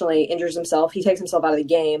 unfortunately injures himself. He takes himself out of the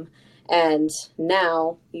game. And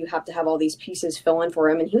now you have to have all these pieces fill in for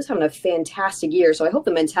him. And he was having a fantastic year. So I hope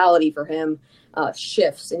the mentality for him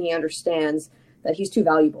shifts and he understands that he's too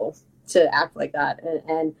valuable to act like that.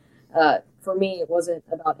 And for me, it wasn't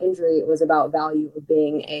about injury. It was about value of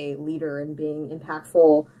being a leader and being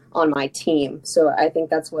impactful on my team. So I think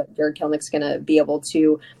that's what Jared Kelnick's going to be able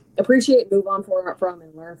to appreciate, move on from,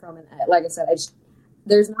 and learn from. And like I said,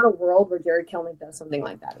 there's not a world where Jared Kelnick does something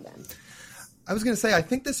like that again. I was going to say, I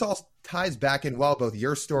think this all ties back in well, both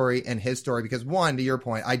your story and his story, because one, to your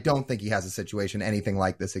point, I don't think he has a situation anything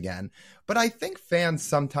like this again. But I think fans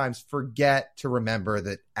sometimes forget to remember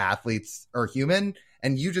that athletes are human.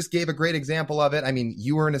 And you just gave a great example of it. I mean,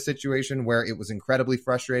 you were in a situation where it was incredibly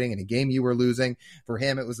frustrating in a game you were losing. For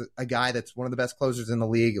him, it was a guy that's one of the best closers in the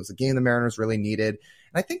league. It was a game the Mariners really needed.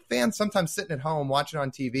 And I think fans sometimes sitting at home watching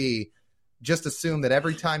on TV just assume that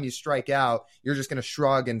every time you strike out, you're just going to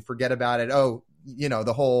shrug and forget about it. Oh,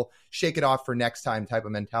 the whole shake it off for next time type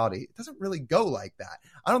of mentality. It doesn't really go like that.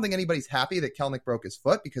 I don't think anybody's happy that Kelnick broke his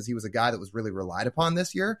foot because he was a guy that was really relied upon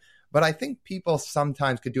this year. But I think people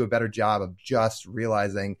sometimes could do a better job of just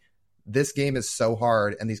realizing this game is so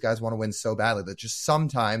hard and these guys want to win so badly that just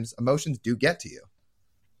sometimes emotions do get to you.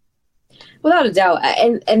 Without a doubt.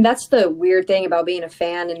 And that's the weird thing about being a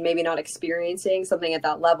fan and maybe not experiencing something at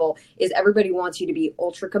that level is everybody wants you to be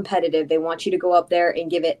ultra competitive. They want you to go up there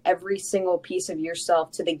and give it every single piece of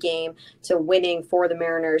yourself to the game, to winning for the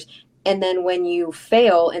Mariners. And then when you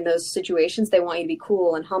fail in those situations, they want you to be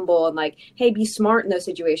cool and humble and like, hey, be smart in those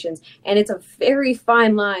situations. And it's a very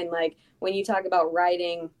fine line. Like when you talk about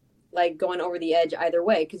riding, like going over the edge either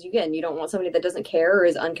way, because again, you don't want somebody that doesn't care or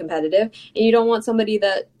is uncompetitive, and you don't want somebody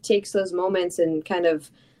that takes those moments and kind of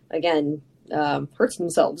again hurts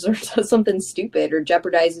themselves or does something stupid or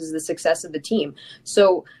jeopardizes the success of the team.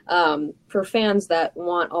 So for fans that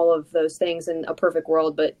want all of those things in a perfect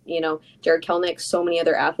world, but Jared Kelnick, so many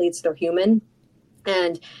other athletes, they're human,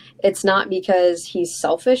 and it's not because he's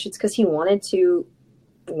selfish, it's because he wanted to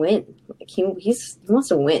win. Like he wants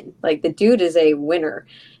to win. Like the dude is a winner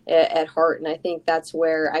at heart, and I think that's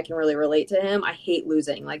where I can really relate to him. I hate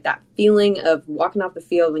losing. Like that feeling of walking off the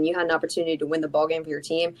field when you had an opportunity to win the ball game for your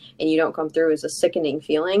team and you don't come through is a sickening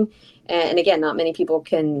feeling. And again, not many people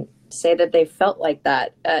can say that they felt like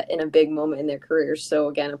that in a big moment in their careers. So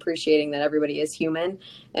again, appreciating that everybody is human,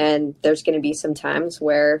 and there's going to be some times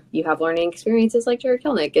where you have learning experiences like Jared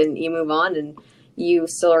Kelnick and you move on and you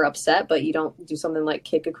still are upset, but you don't do something like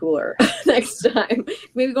kick a cooler next time.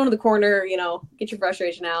 Maybe go into the corner, get your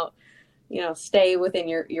frustration out, stay within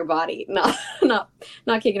your body, not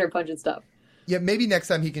kicking or punching stuff. Yeah, maybe next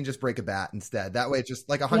time he can just break a bat instead. That way it's just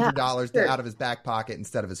like $100 out of his back pocket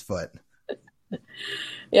instead of his foot.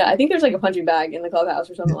 Yeah, I think there's like a punching bag in the clubhouse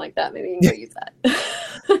or something like that. Maybe you can go use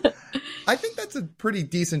that. I think that's a pretty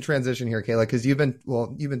decent transition here, Kayla, because you've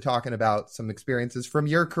been talking about some experiences from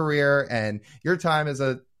your career and your time as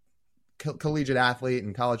a collegiate athlete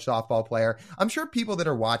and college softball player. I'm sure people that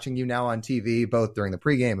are watching you now on TV, both during the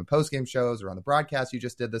pregame and postgame shows or on the broadcast you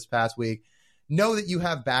just did this past week, know that you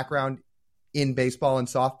have background in baseball and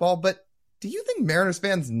softball. But do you think Mariners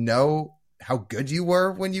fans know how good you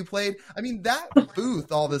were when you played? I mean, that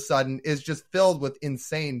booth all of a sudden is just filled with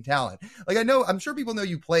insane talent. Like I'm sure people know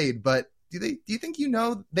you played, but do you think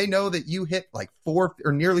they know that you hit like 4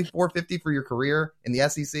 or nearly 450 for your career in the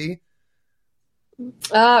SEC?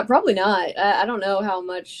 Probably not. I don't know how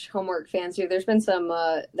much homework fans do. There's been some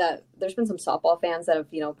that there's been some softball fans that have,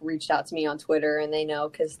 reached out to me on Twitter, and they know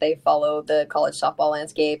because they follow the college softball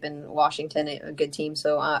landscape, and Washington, a good team.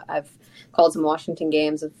 So I've called some Washington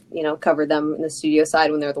games, have, covered them in the studio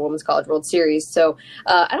side when they're at the Women's College World Series. So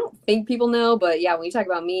I don't think people know, but yeah, when you talk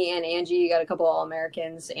about me and Angie, you got a couple of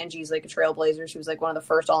All-Americans. Angie's like a trailblazer. She was like one of the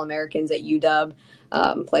first All-Americans at UW,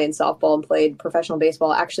 playing softball and played professional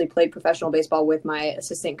baseball. Actually played professional baseball with my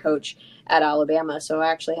assistant coach at Alabama. So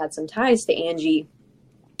I actually had some ties to Angie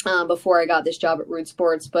before I got this job at Root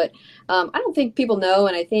Sports. But I don't think people know,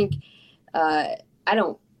 and I think I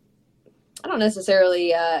don't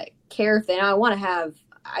necessarily care if they know. I want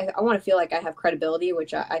to feel like I have credibility,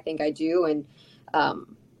 which I think I do. And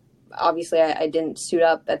obviously I didn't suit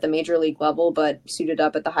up at the major league level, but suited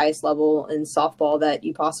up at the highest level in softball that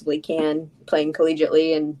you possibly can, playing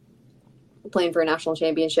collegiately and playing for a national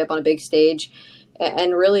championship on a big stage.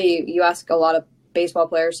 And really, you ask a lot of baseball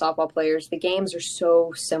players, softball players, the games are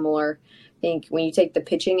so similar. I think when you take the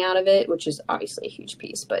pitching out of it, which is obviously a huge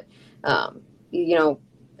piece, but,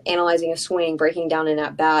 analyzing a swing, breaking down an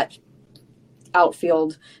at-bat,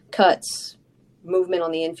 outfield cuts, movement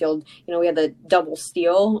on the infield. We had the double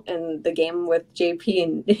steal in the game with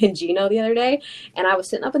JP and Gino the other day, and I was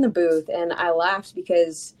sitting up in the booth, and I laughed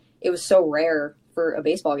because it was so rare for a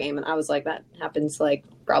baseball game, and I was like, that happens like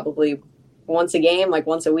probably once a game, like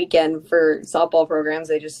once a weekend for softball programs.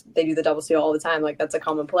 They do the double steal all the time. Like that's a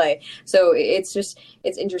common play. So it's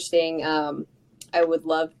interesting. I would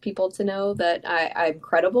love people to know that I'm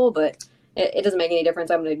credible, but it doesn't make any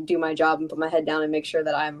difference. I'm going to do my job and put my head down and make sure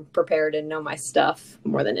that I'm prepared and know my stuff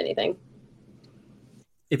more than anything.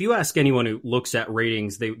 If you ask anyone who looks at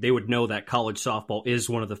ratings, they would know that college softball is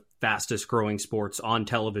one of the fastest growing sports on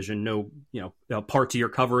television. No, part to your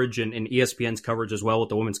coverage and ESPN's coverage as well with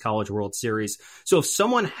the Women's College World Series. So if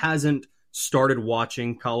someone hasn't started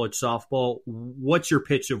watching college softball, what's your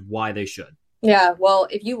pitch of why they should? Yeah, well,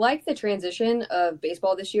 if you like the transition of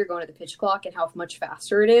baseball this year, going to the pitch clock and how much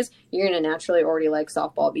faster it is, you're going to naturally already like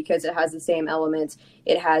softball because it has the same elements.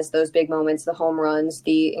 It has those big moments, the home runs,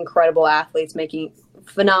 the incredible athletes making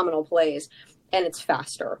phenomenal plays, and it's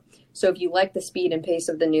faster. So if you like the speed and pace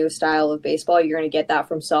of the new style of baseball, you're going to get that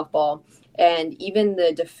from softball. And even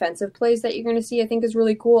the defensive plays that you're going to see, I think is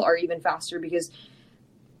really cool, are even faster because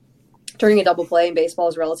turning a double play in baseball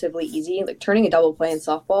is relatively easy. Like turning a double play in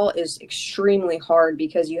softball is extremely hard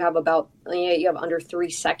because you have under 3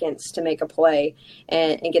 seconds to make a play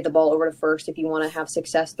and get the ball over to first if you want to have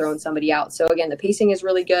success throwing somebody out. So again, the pacing is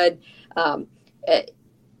really good.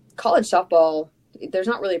 College softball, there's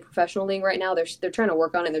not really a professional league right now. They're trying to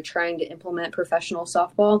work on it. They're trying to implement professional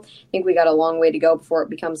softball. I think we got a long way to go before it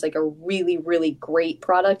becomes like a really, really great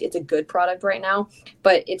product. It's a good product right now,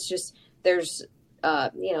 but it's just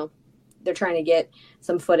they're trying to get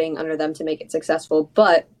some footing under them to make it successful.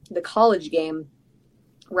 But the college game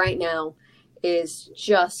right now is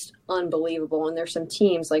just unbelievable. And there's some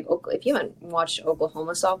teams like, if you haven't watched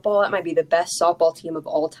Oklahoma softball, that might be the best softball team of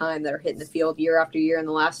all time that are hitting the field year after year in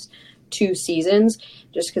the last 2 seasons,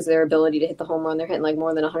 just because of their ability to hit the home run. They're hitting like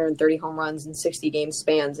more than 130 home runs in 60 game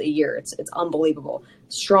spans a year. It's unbelievable.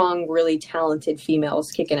 Strong, really talented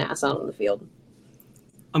females kicking ass out on the field.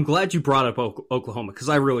 I'm glad you brought up Oklahoma because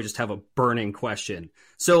I really just have a burning question.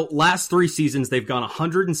 So last 3 seasons, they've gone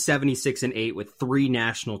 176-8 with 3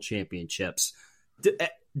 national championships.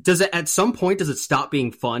 Does it at some point, does it stop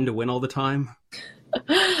being fun to win all the time?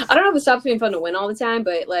 I don't know if it stops being fun to win all the time,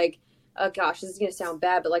 but like, oh gosh, this is going to sound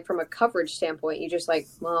bad, but like from a coverage standpoint, you just like,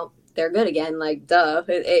 well, they're good again. Like, duh.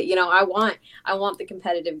 I want the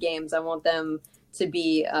competitive games. I want them to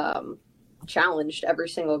be, challenged every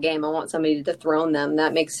single game. I want somebody to dethrone them.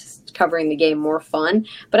 That makes covering the game more fun.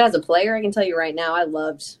 But as a player, I can tell you right now, I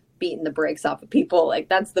loved beating the brakes off of people. Like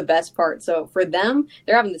that's the best part. So for them,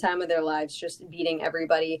 they're having the time of their lives, just beating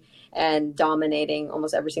everybody and dominating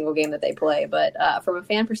almost every single game that they play. But from a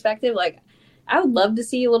fan perspective, like I would love to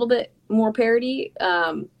see a little bit more parity.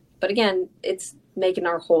 But again, it's making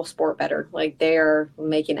our whole sport better. Like they are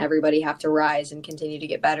making everybody have to rise and continue to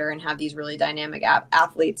get better and have these really dynamic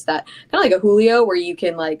athletes that kind of like a Julio where you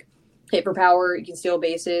can like hit for power, you can steal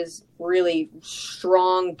bases, really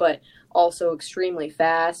strong, but also extremely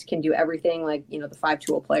fast, can do everything like, the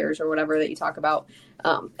 5-tool players or whatever that you talk about.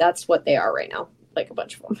 That's what they are right now. Like a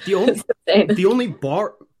bunch of them. The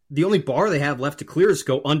only bar they have left to clear is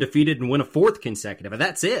go undefeated and win a 4th consecutive. And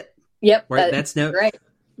that's it. Yep. Right. That's no right.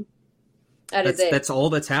 That's all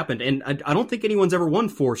that's happened. And I don't think anyone's ever won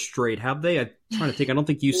 4 straight, have they? I'm trying to think. I don't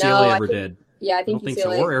think UCLA ever did. Yeah, I don't think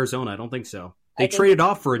so. Or Arizona. I don't think so. They traded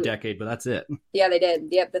off for a decade, but that's it. Yeah, they did.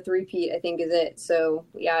 Yep, the three-peat, I think, is it. So,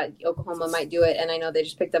 yeah, Oklahoma might do it. And I know they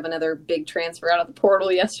just picked up another big transfer out of the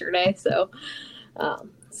portal yesterday. So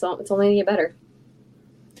it's only going to get better.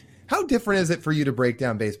 How different is it for you to break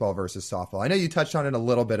down baseball versus softball? I know you touched on it a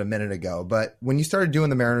little bit a minute ago, but when you started doing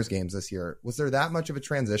the Mariners games this year, was there that much of a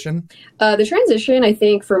transition? The transition, I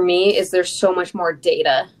think, for me, is there's so much more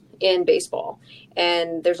data in baseball.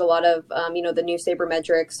 And there's a lot of, the new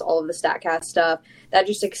sabermetrics, all of the StatCast stuff, that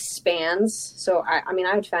just expands. So, I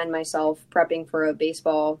would find myself prepping for a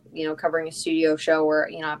baseball, covering a studio show where,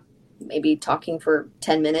 maybe talking for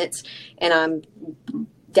 10 minutes, and I'm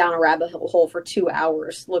down a rabbit hole for 2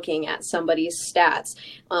 hours looking at somebody's stats,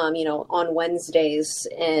 on Wednesdays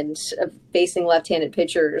and facing left-handed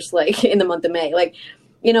pitchers, like in the month of May. Like,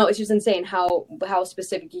 it's just insane how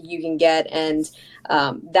specific you can get. And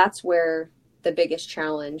that's where the biggest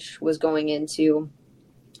challenge was going into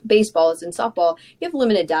baseball. Is in softball, you have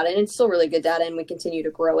limited data, and it's still really good data, and we continue to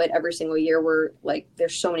grow it every single year. We're like,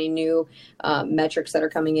 there's so many new metrics that are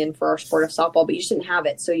coming in for our sport of softball, but you just didn't have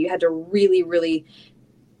it. So you had to really, really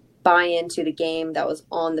buy into the game that was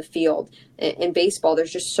on the field. In baseball,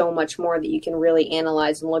 there's just so much more that you can really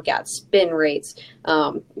analyze and look at: spin rates,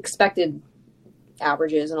 expected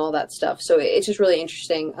averages, and all that stuff. So it's just really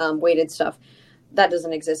interesting, weighted stuff that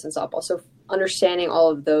doesn't exist in softball. So understanding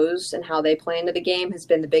all of those and how they play into the game has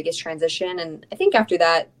been the biggest transition. And I think after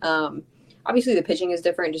that, obviously the pitching is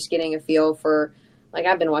different, just getting a feel for, like,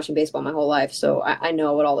 I've been watching baseball my whole life, so I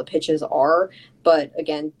know what all the pitches are. But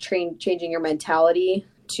again, changing your mentality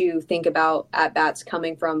to think about at-bats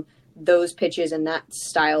coming from those pitches and that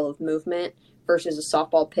style of movement versus a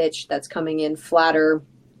softball pitch that's coming in flatter,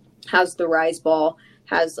 has the rise ball,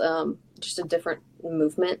 has just a different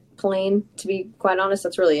movement plane, to be quite honest.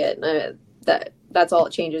 That's really it. That's all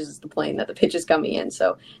it changes, is the plane that the pitch is coming in.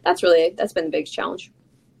 So that's been the biggest challenge.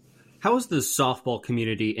 How has the softball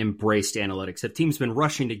community embraced analytics? Have teams been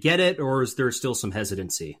rushing to get it, or is there still some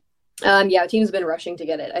hesitancy? Teams have been rushing to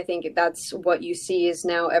get it. I think that's what you see is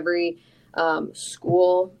now every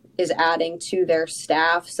school is adding to their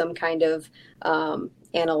staff some kind of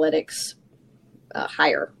analytics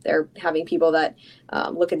hire. They're having people that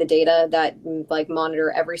look at the data, that like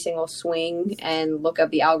monitor every single swing and look up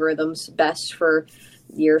the algorithms best for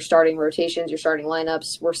your starting rotations, your starting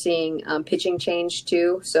lineups. We're seeing pitching change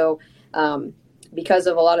too. So because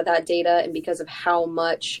of a lot of that data and because of how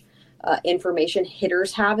much information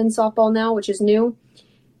hitters have in softball now, which is new,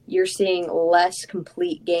 you're seeing less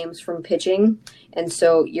complete games from pitching. And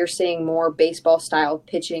so you're seeing more baseball style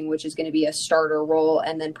pitching, which is going to be a starter role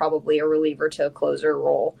and then probably a reliever to a closer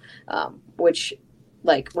role, which,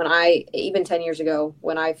 like, even 10 years ago,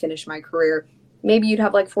 when I finished my career, maybe you'd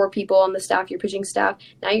have like 4 people on the staff, your pitching staff.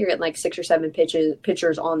 Now you're getting like 6 or 7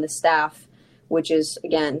 pitchers on the staff, which is,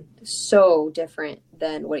 again, so different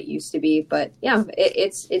than what it used to be. But yeah,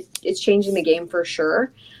 it's changing the game for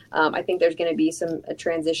sure. I think there's going to be a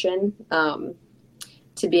transition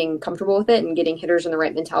to being comfortable with it and getting hitters in the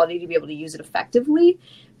right mentality to be able to use it effectively.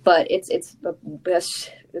 But it's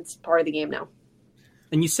part of the game now.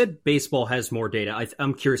 And you said baseball has more data.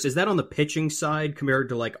 I'm curious, is that on the pitching side compared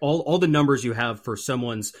to like all the numbers you have for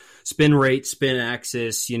someone's spin rate, spin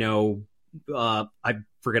axis, I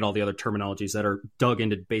forget all the other terminologies that are dug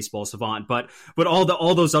into Baseball Savant, but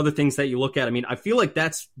all those other things that you look at. I mean, I feel like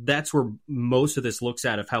that's where most of this looks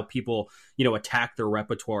at, of how people, attack their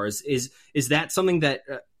repertoires. Is that something that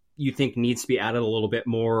you think needs to be added a little bit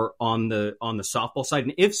more on the softball side?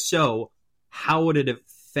 And if so, how would it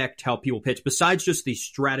affect how people pitch, besides just the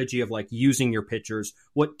strategy of like using your pitchers?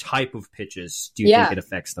 What type of pitches do you think it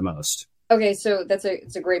affects the most? Okay, so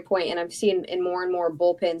it's a great point, and I've seen in more and more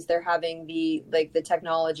bullpens they're having the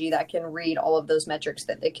technology that can read all of those metrics,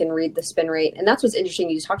 that they can read the spin rate, and that's what's interesting.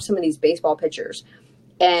 You talk to some of these baseball pitchers,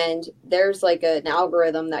 and there's like an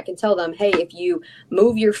algorithm that can tell them, hey, if you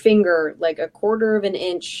move your finger like a quarter of an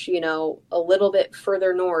inch, a little bit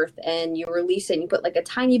further north, and you release it, and you put like a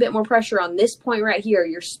tiny bit more pressure on this point right here,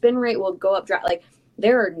 your spin rate will go up. Like,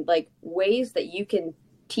 there are like ways that you can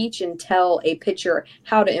teach and tell a pitcher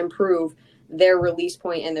how to improve their release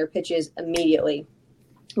point and their pitches immediately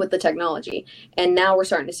with the technology. And now we're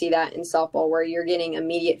starting to see that in softball, where you're getting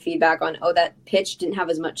immediate feedback on, oh, that pitch didn't have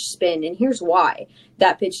as much spin, and here's why.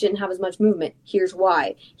 That pitch didn't have as much movement, here's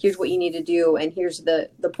why. Here's what you need to do, and here's the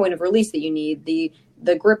point of release that you need,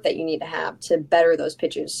 the grip that you need to have to better those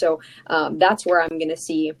pitches. So that's where I'm going to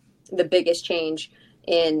see the biggest change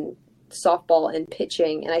in softball and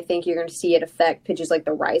pitching, and I think you're going to see it affect pitches like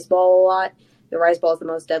the rise ball a lot. The rise ball is the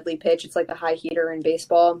most deadly pitch. It's like the high heater in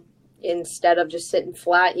baseball. instead of just sitting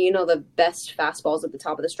flat. The best fastballs at the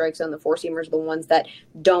top of the strike zone, the four-seamers, are the ones that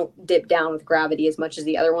don't dip down with gravity as much as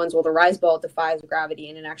the other ones. Well, the rise ball defies gravity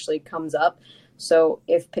and it actually comes up. So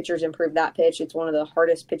if pitchers improve that pitch, it's one of the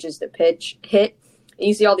hardest pitches to hit. And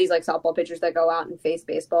you see all these like softball pitchers that go out and face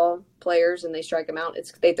baseball players and they strike them out.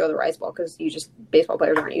 They throw the rise ball because baseball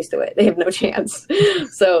players aren't used to it. They have no chance.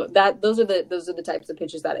 So those are the types of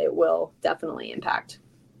pitches that it will definitely impact.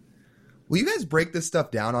 Will you guys break this stuff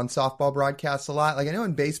down on softball broadcasts a lot? Like, I know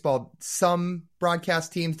in baseball, some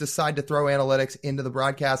broadcast teams decide to throw analytics into the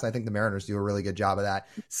broadcast. I think the Mariners do a really good job of that.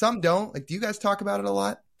 Some don't. Like, do you guys talk about it a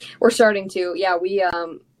lot? We're starting to. Yeah, we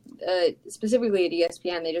specifically at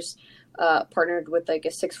ESPN, they just partnered with like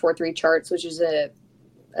a 643 Charts, which is a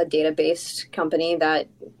database company that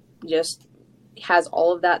just has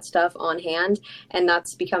all of that stuff on hand, and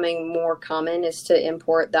that's becoming more common, is to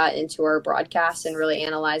import that into our broadcast and really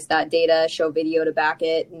analyze that data, show video to back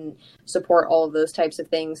it, and support all of those types of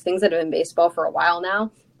things that have been baseball for a while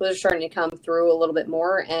now. Those are starting to come through a little bit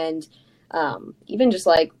more, and even just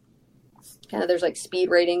like kind of there's like speed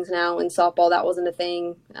ratings now in softball. That wasn't a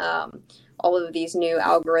thing. All of these new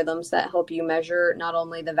algorithms that help you measure not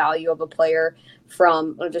only the value of a player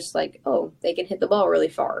from just like, oh, they can hit the ball really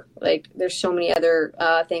far. Like there's so many other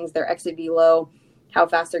things, their exit velo, how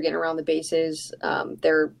fast they're getting around the bases,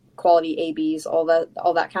 their quality ABs, all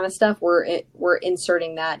that kind of stuff. We're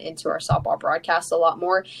inserting that into our softball broadcast a lot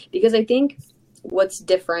more, because I think what's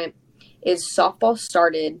different is softball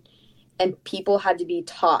started and people had to be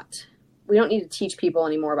taught. We don't need to teach people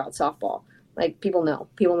anymore about softball. Like people know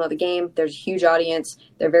the game. There's a huge audience.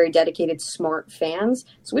 They're very dedicated, smart fans.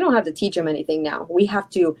 So we don't have to teach them anything now. We have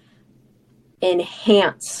to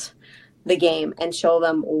enhance the game and show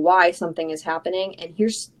them why something is happening. And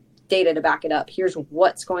here's data to back it up. Here's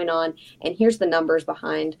what's going on. And here's the numbers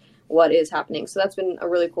behind what is happening. So that's been a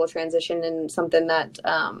really cool transition, and something that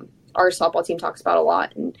our softball team talks about a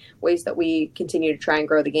lot, and ways that we continue to try and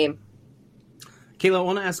grow the game. Kayla, I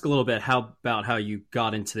want to ask a little bit about how you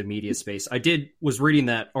got into the media space. Was reading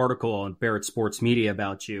that article on Barrett Sports Media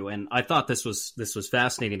about you, and I thought this was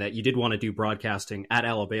fascinating that you did want to do broadcasting at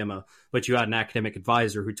Alabama, but you had an academic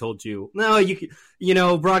advisor who told you,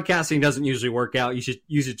 no, broadcasting doesn't usually work out.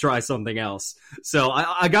 You should try something else. So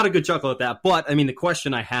I got a good chuckle at that. But I mean, the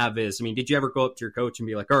question I have is, did you ever go up to your coach and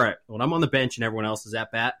be like, all right, when I'm on the bench and everyone else is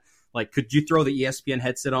at bat, like, could you throw the ESPN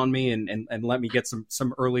headset on me and let me get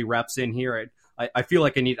some early reps in here? I feel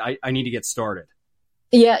like I need to get started.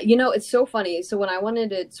 Yeah, it's so funny. So when I wanted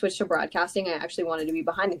to switch to broadcasting, I actually wanted to be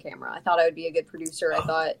behind the camera. I thought I would be a good producer. I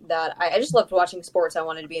thought that I just loved watching sports. I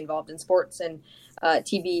wanted to be involved in sports and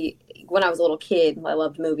TV. When I was a little kid, I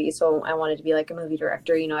loved movies, so I wanted to be like a movie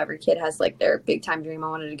director. Every kid has like their big time dream. I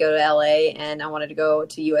wanted to go to LA, and I wanted to go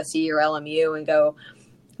to USC or LMU and go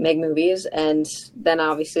make movies. And then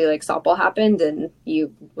obviously like softball happened, and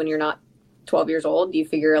when you're not 12 years old, you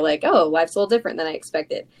figure like, oh, life's a little different than I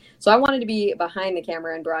expected. So I wanted to be behind the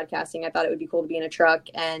camera and broadcasting. I thought it would be cool to be in a truck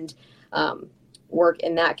and work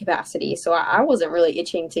in that capacity. So I wasn't really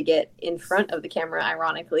itching to get in front of the camera,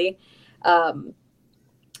 ironically. And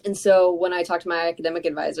so when I talked to my academic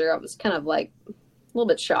advisor, I was kind of like a little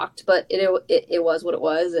bit shocked, but it was what it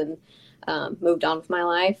was, and moved on with my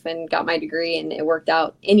life and got my degree, and it worked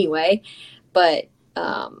out anyway. But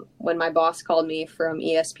when my boss called me from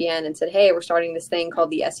ESPN and said, hey, we're starting this thing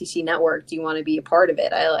called the SEC Network, do you want to be a part of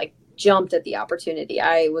it? I like jumped at the opportunity.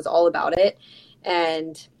 I was all about it.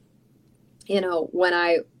 And, when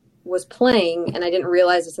I was playing, and I didn't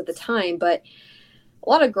realize this at the time, but a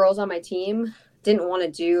lot of girls on my team didn't want to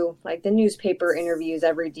do like the newspaper interviews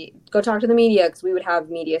every day, go talk to the media, because we would have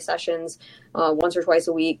media sessions once or twice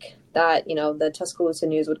a week that, the Tuscaloosa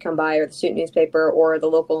News would come by, or the student newspaper, or the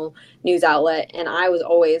local news outlet. And I was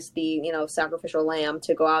always the, sacrificial lamb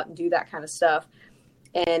to go out and do that kind of stuff.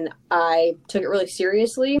 And I took it really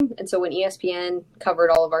seriously. And so when ESPN covered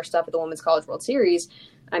all of our stuff at the Women's College World Series,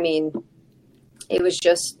 it was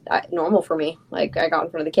just normal for me. Like I got in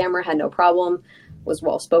front of the camera, had no problem, was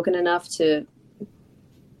well-spoken enough to,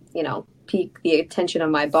 pique the attention of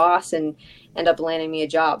my boss and end up landing me a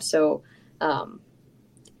job. So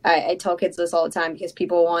I tell kids this all the time, because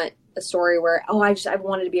people want a story where, I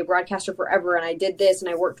wanted to be a broadcaster forever, and I did this,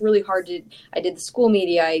 and I worked really hard I did the school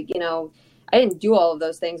media. I didn't do all of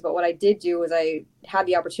those things, but what I did do was I had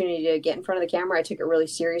the opportunity to get in front of the camera. I took it really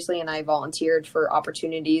seriously, and I volunteered for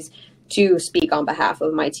opportunities to speak on behalf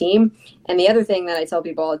of my team. And the other thing that I tell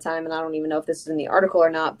people all the time, and I don't even know if this is in the article or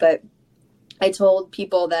not, but I told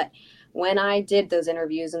people that when I did those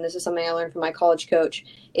interviews, and this is something I learned from my college coach,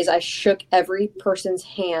 is I shook every person's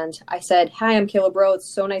hand. I said, "Hi, I'm Kayla Braud.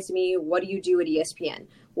 It's so nice to meet you. What do you do at ESPN?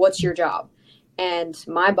 What's your job?" And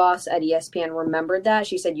my boss at ESPN remembered that.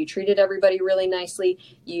 She said, "You treated everybody really nicely.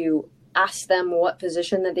 You asked them what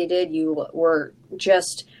position that they did. You were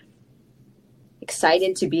just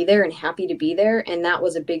excited to be there and happy to be there." And that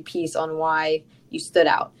was a big piece on why you stood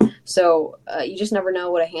out. So you just never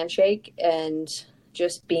know what a handshake and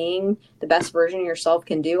just being the best version of yourself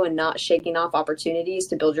can do, and not shaking off opportunities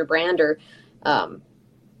to build your brand or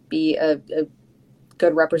be a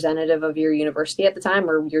good representative of your university at the time,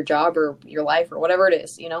 or your job, or your life, or whatever it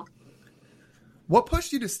is, What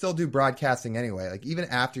pushed you to still do broadcasting anyway? Like, even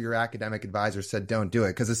after your academic advisor said don't do it,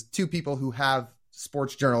 because it's two people who have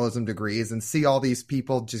sports journalism degrees and see all these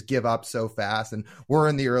people just give up so fast, and we're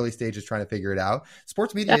in the early stages trying to figure it out.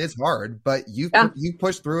 Sports media is hard, but you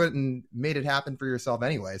pushed through it and made it happen for yourself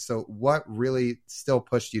anyway. So what really still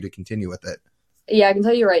pushed you to continue with it? Yeah, I can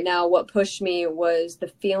tell you right now, what pushed me was the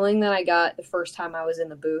feeling that I got the first time I was in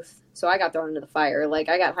the booth. So I got thrown into the fire. Like,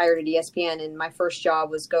 I got hired at ESPN, and my first job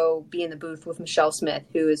was go be in the booth with Michelle Smith,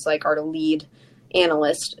 who is like our lead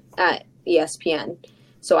analyst at ESPN.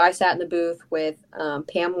 So I sat in the booth with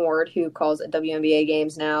Pam Ward, who calls WNBA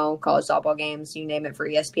games now, college softball games, you name it, for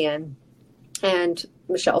ESPN, and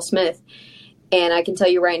Michelle Smith. And I can tell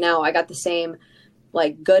you right now, I got the same,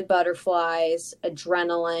 like, good butterflies,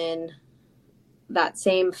 adrenaline, that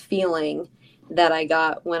same feeling that I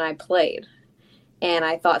got when I played. And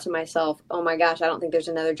I thought to myself, oh my gosh, I don't think there's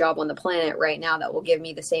another job on the planet right now that will give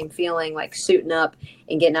me the same feeling, like suiting up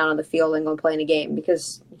and getting out on the field and going to play in a game,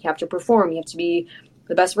 because you have to perform. You have to be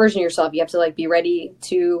the best version of yourself. You have to, like, be ready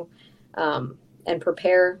to and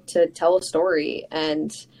prepare to tell a story.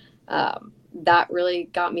 And that really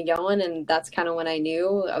got me going. And that's kind of when I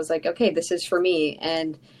knew, I was like, okay, this is for me.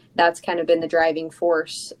 And that's kind of been the driving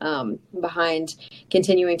force behind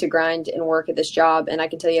continuing to grind and work at this job. And I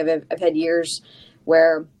can tell you, I've had years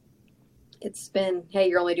where it's been, hey,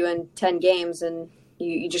 you're only doing 10 games and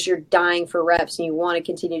you're dying for reps and you want to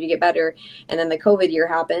continue to get better. And then the COVID year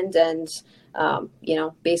happened, and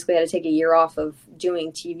basically had to take a year off of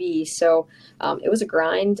doing TV. So it was a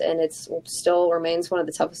grind, and it still remains one of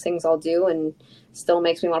the toughest things I'll do, and still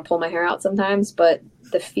makes me want to pull my hair out sometimes. But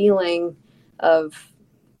the feeling of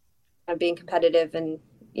being competitive and,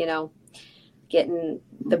 getting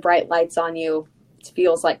the bright lights on you, it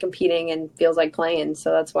feels like competing and feels like playing.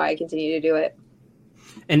 So that's why I continue to do it.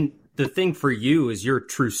 And the thing for you is you're a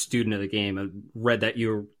true student of the game. I read that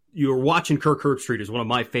you were watching Kirk Herbstreit, is one of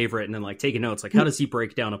my favorite, and then, like, taking notes, like, how does he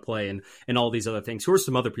break down a play and all these other things. Who are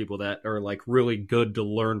some other people that are, like, really good to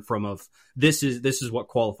learn from, of this is what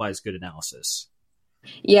qualifies good analysis?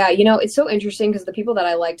 Yeah, it's so interesting because the people that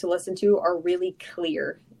I like to listen to are really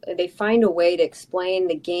clear. They find a way to explain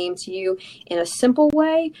the game to you in a simple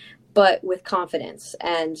way, but with confidence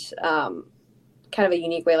and kind of a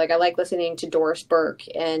unique way. Like, I like listening to Doris Burke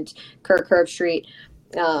and Kirk Herbstreit.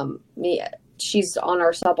 She's on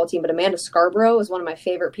our softball team, but Amanda Scarborough is one of my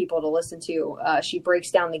favorite people to listen to. She breaks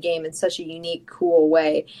down the game in such a unique, cool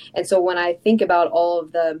way. And so when I think about all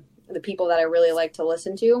of the people that I really like to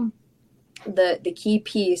listen to, the key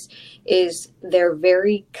piece is they're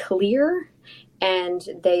very clear, and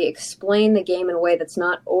they explain the game in a way that's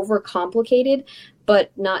not overcomplicated,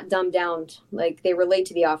 but not dumbed down. Like, they relate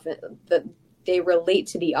to they relate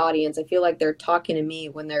to the audience. I feel like they're talking to me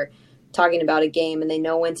when they're talking about a game, and they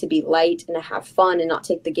know when to be light and to have fun and not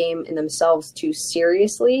take the game in themselves too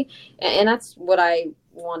seriously. And that's what I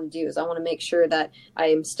want to do, is I want to make sure that I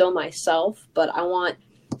am still myself, but I want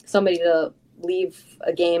somebody to leave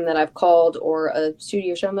a game that I've called or a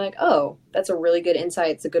studio show, I'm like, oh, that's a really good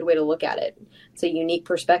insight. It's a good way to look at it. It's a unique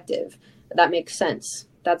perspective. That makes sense.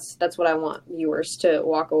 That's what I want viewers to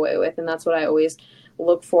walk away with. And that's what I always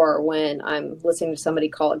look for when I'm listening to somebody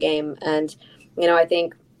call a game. And, I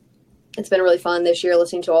think it's been really fun this year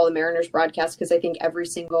listening to all the Mariners broadcasts, because I think every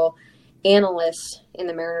single analyst in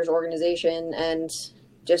the Mariners organization and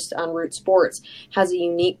just on Root Sports has a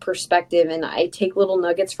unique perspective, and I take little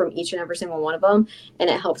nuggets from each and every single one of them,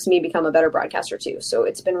 and it helps me become a better broadcaster too. So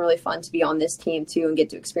it's been really fun to be on this team too and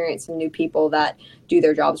get to experience some new people that do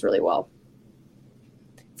their jobs really well.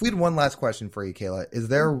 If we had one last question for you, Kayla, is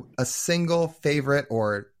there a single favorite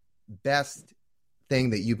or best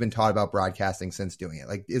thing that you've been taught about broadcasting since doing it?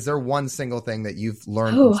 Like, is there one single thing that you've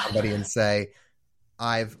learned from somebody and say,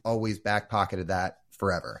 I've always back pocketed that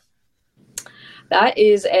forever? That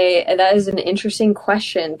is an interesting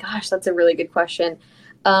question. Gosh, that's a really good question.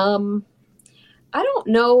 I don't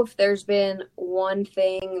know if there's been one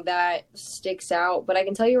thing that sticks out, but I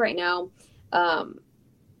can tell you right now,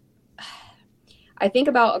 I think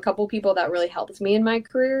about a couple people that really helped me in my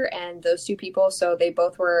career, and those two people, so they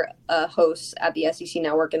both were hosts at the SEC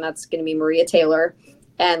Network, and that's going to be Maria Taylor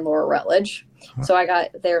and Laura Rutledge. So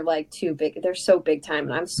they're like two big, they're so big time,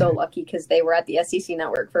 and I'm so lucky because they were at the SEC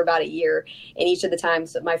Network for about a year, and each of the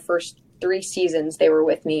times that my first 3 seasons they were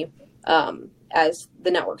with me as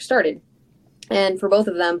the network started. And for both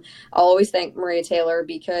of them, I'll always thank Maria Taylor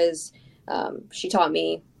because she taught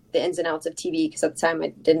me the ins and outs of TV, because at the time I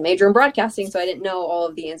didn't major in broadcasting, so I didn't know all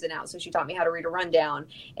of the ins and outs. So she taught me how to read a rundown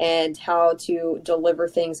and how to deliver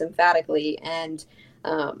things emphatically, and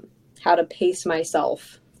how to pace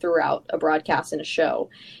myself throughout a broadcast and a show.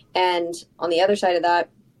 And on the other side of that,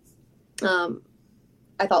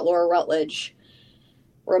 I thought Laura Rutledge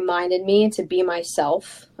reminded me to be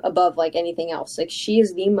myself above like anything else. Like, she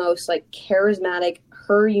is the most like charismatic,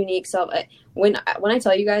 her unique self. When I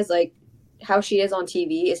tell you guys like how she is on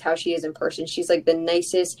TV is how she is in person. She's like the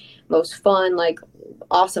nicest, most fun, like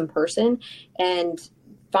awesome person, and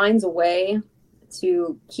finds a way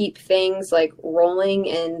to keep things like rolling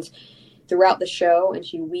and throughout the show. And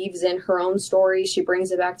she weaves in her own stories. She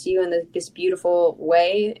brings it back to you in this beautiful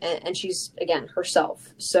way. And she's, again, herself.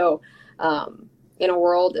 So in a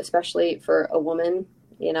world, especially for a woman,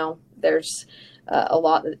 you know, there's a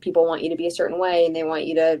lot that people want you to be a certain way, and they want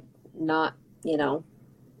you to not, you know,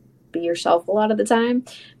 be yourself a lot of the time.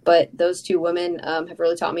 But those two women have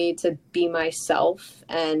really taught me to be myself,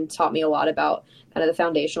 and taught me a lot about kind of the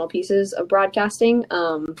foundational pieces of broadcasting.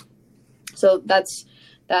 So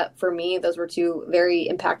that for me, those were two very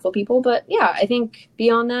impactful people. But yeah, I think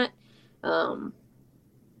beyond that,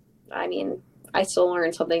 I mean, I still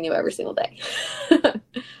learn something new every single day.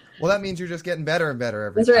 Well, that means you're just getting better and better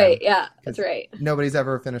every time. That's right. Yeah, that's right. Nobody's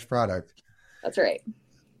ever a finished product. That's right.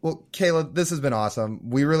 Well, Kayla, this has been awesome.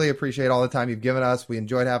 We really appreciate all the time you've given us. We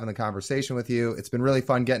enjoyed having the conversation with you. It's been really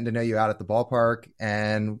fun getting to know you out at the ballpark,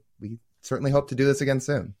 and we certainly hope to do this again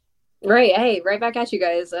soon. Right. Hey, right back at you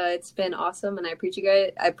guys. It's been awesome, and I appreciate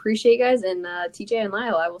you guys. And TJ and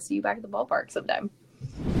Lyle, I will see you back at the ballpark sometime.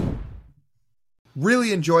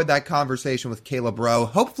 Really enjoyed that conversation with Kayla Braud.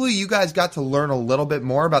 Hopefully you guys got to learn a little bit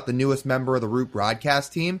more about the newest member of the Root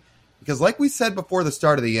broadcast team, because like we said before the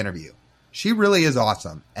start of the interview, she really is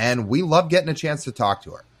awesome, and we love getting a chance to talk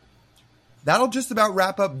to her. That'll just about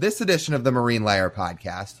wrap up this edition of the Marine Layer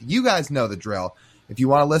podcast. You guys know the drill. If you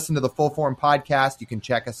want to listen to the full form podcast, you can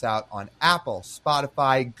check us out on Apple,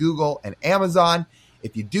 Spotify, Google, and Amazon.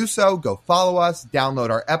 If you do so, go follow us, download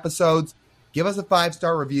our episodes, give us a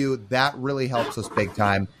 5-star review. That really helps us big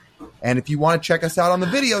time. And if you want to check us out on the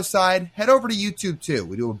video side, head over to YouTube too.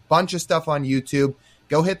 We do a bunch of stuff on YouTube.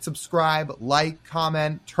 Go hit subscribe, like,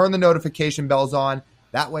 comment, turn the notification bells on.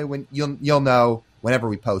 That way when you'll know whenever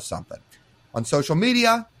we post something. On social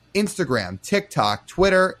media, Instagram, TikTok,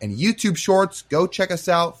 Twitter, and YouTube Shorts, go check us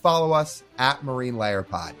out. Follow us at Marine Layer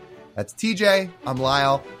Pod. That's TJ. I'm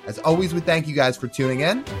Lyle. As always, we thank you guys for tuning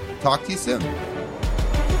in. Talk to you soon.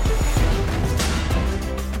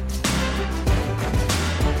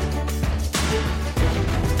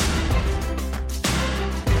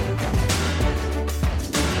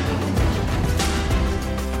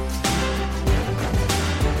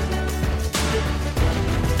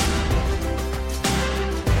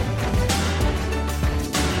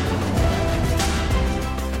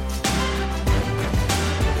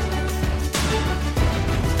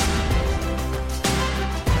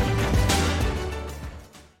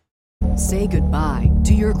 Say goodbye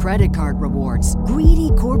to your credit card rewards.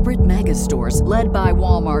 Greedy corporate mega stores, led by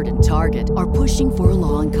Walmart and Target, are pushing for a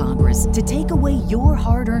law in Congress to take away your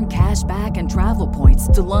hard-earned cash back and travel points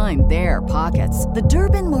to line their pockets. The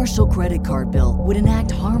Durbin-Marshall credit card bill would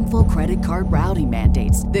enact harmful credit card routing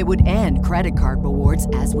mandates that would end credit card rewards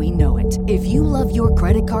as we know it. If you love your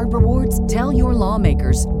credit card rewards, tell your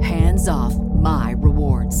lawmakers, hands off my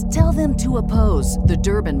rewards. Tell them to oppose the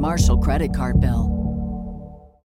Durbin-Marshall credit card bill.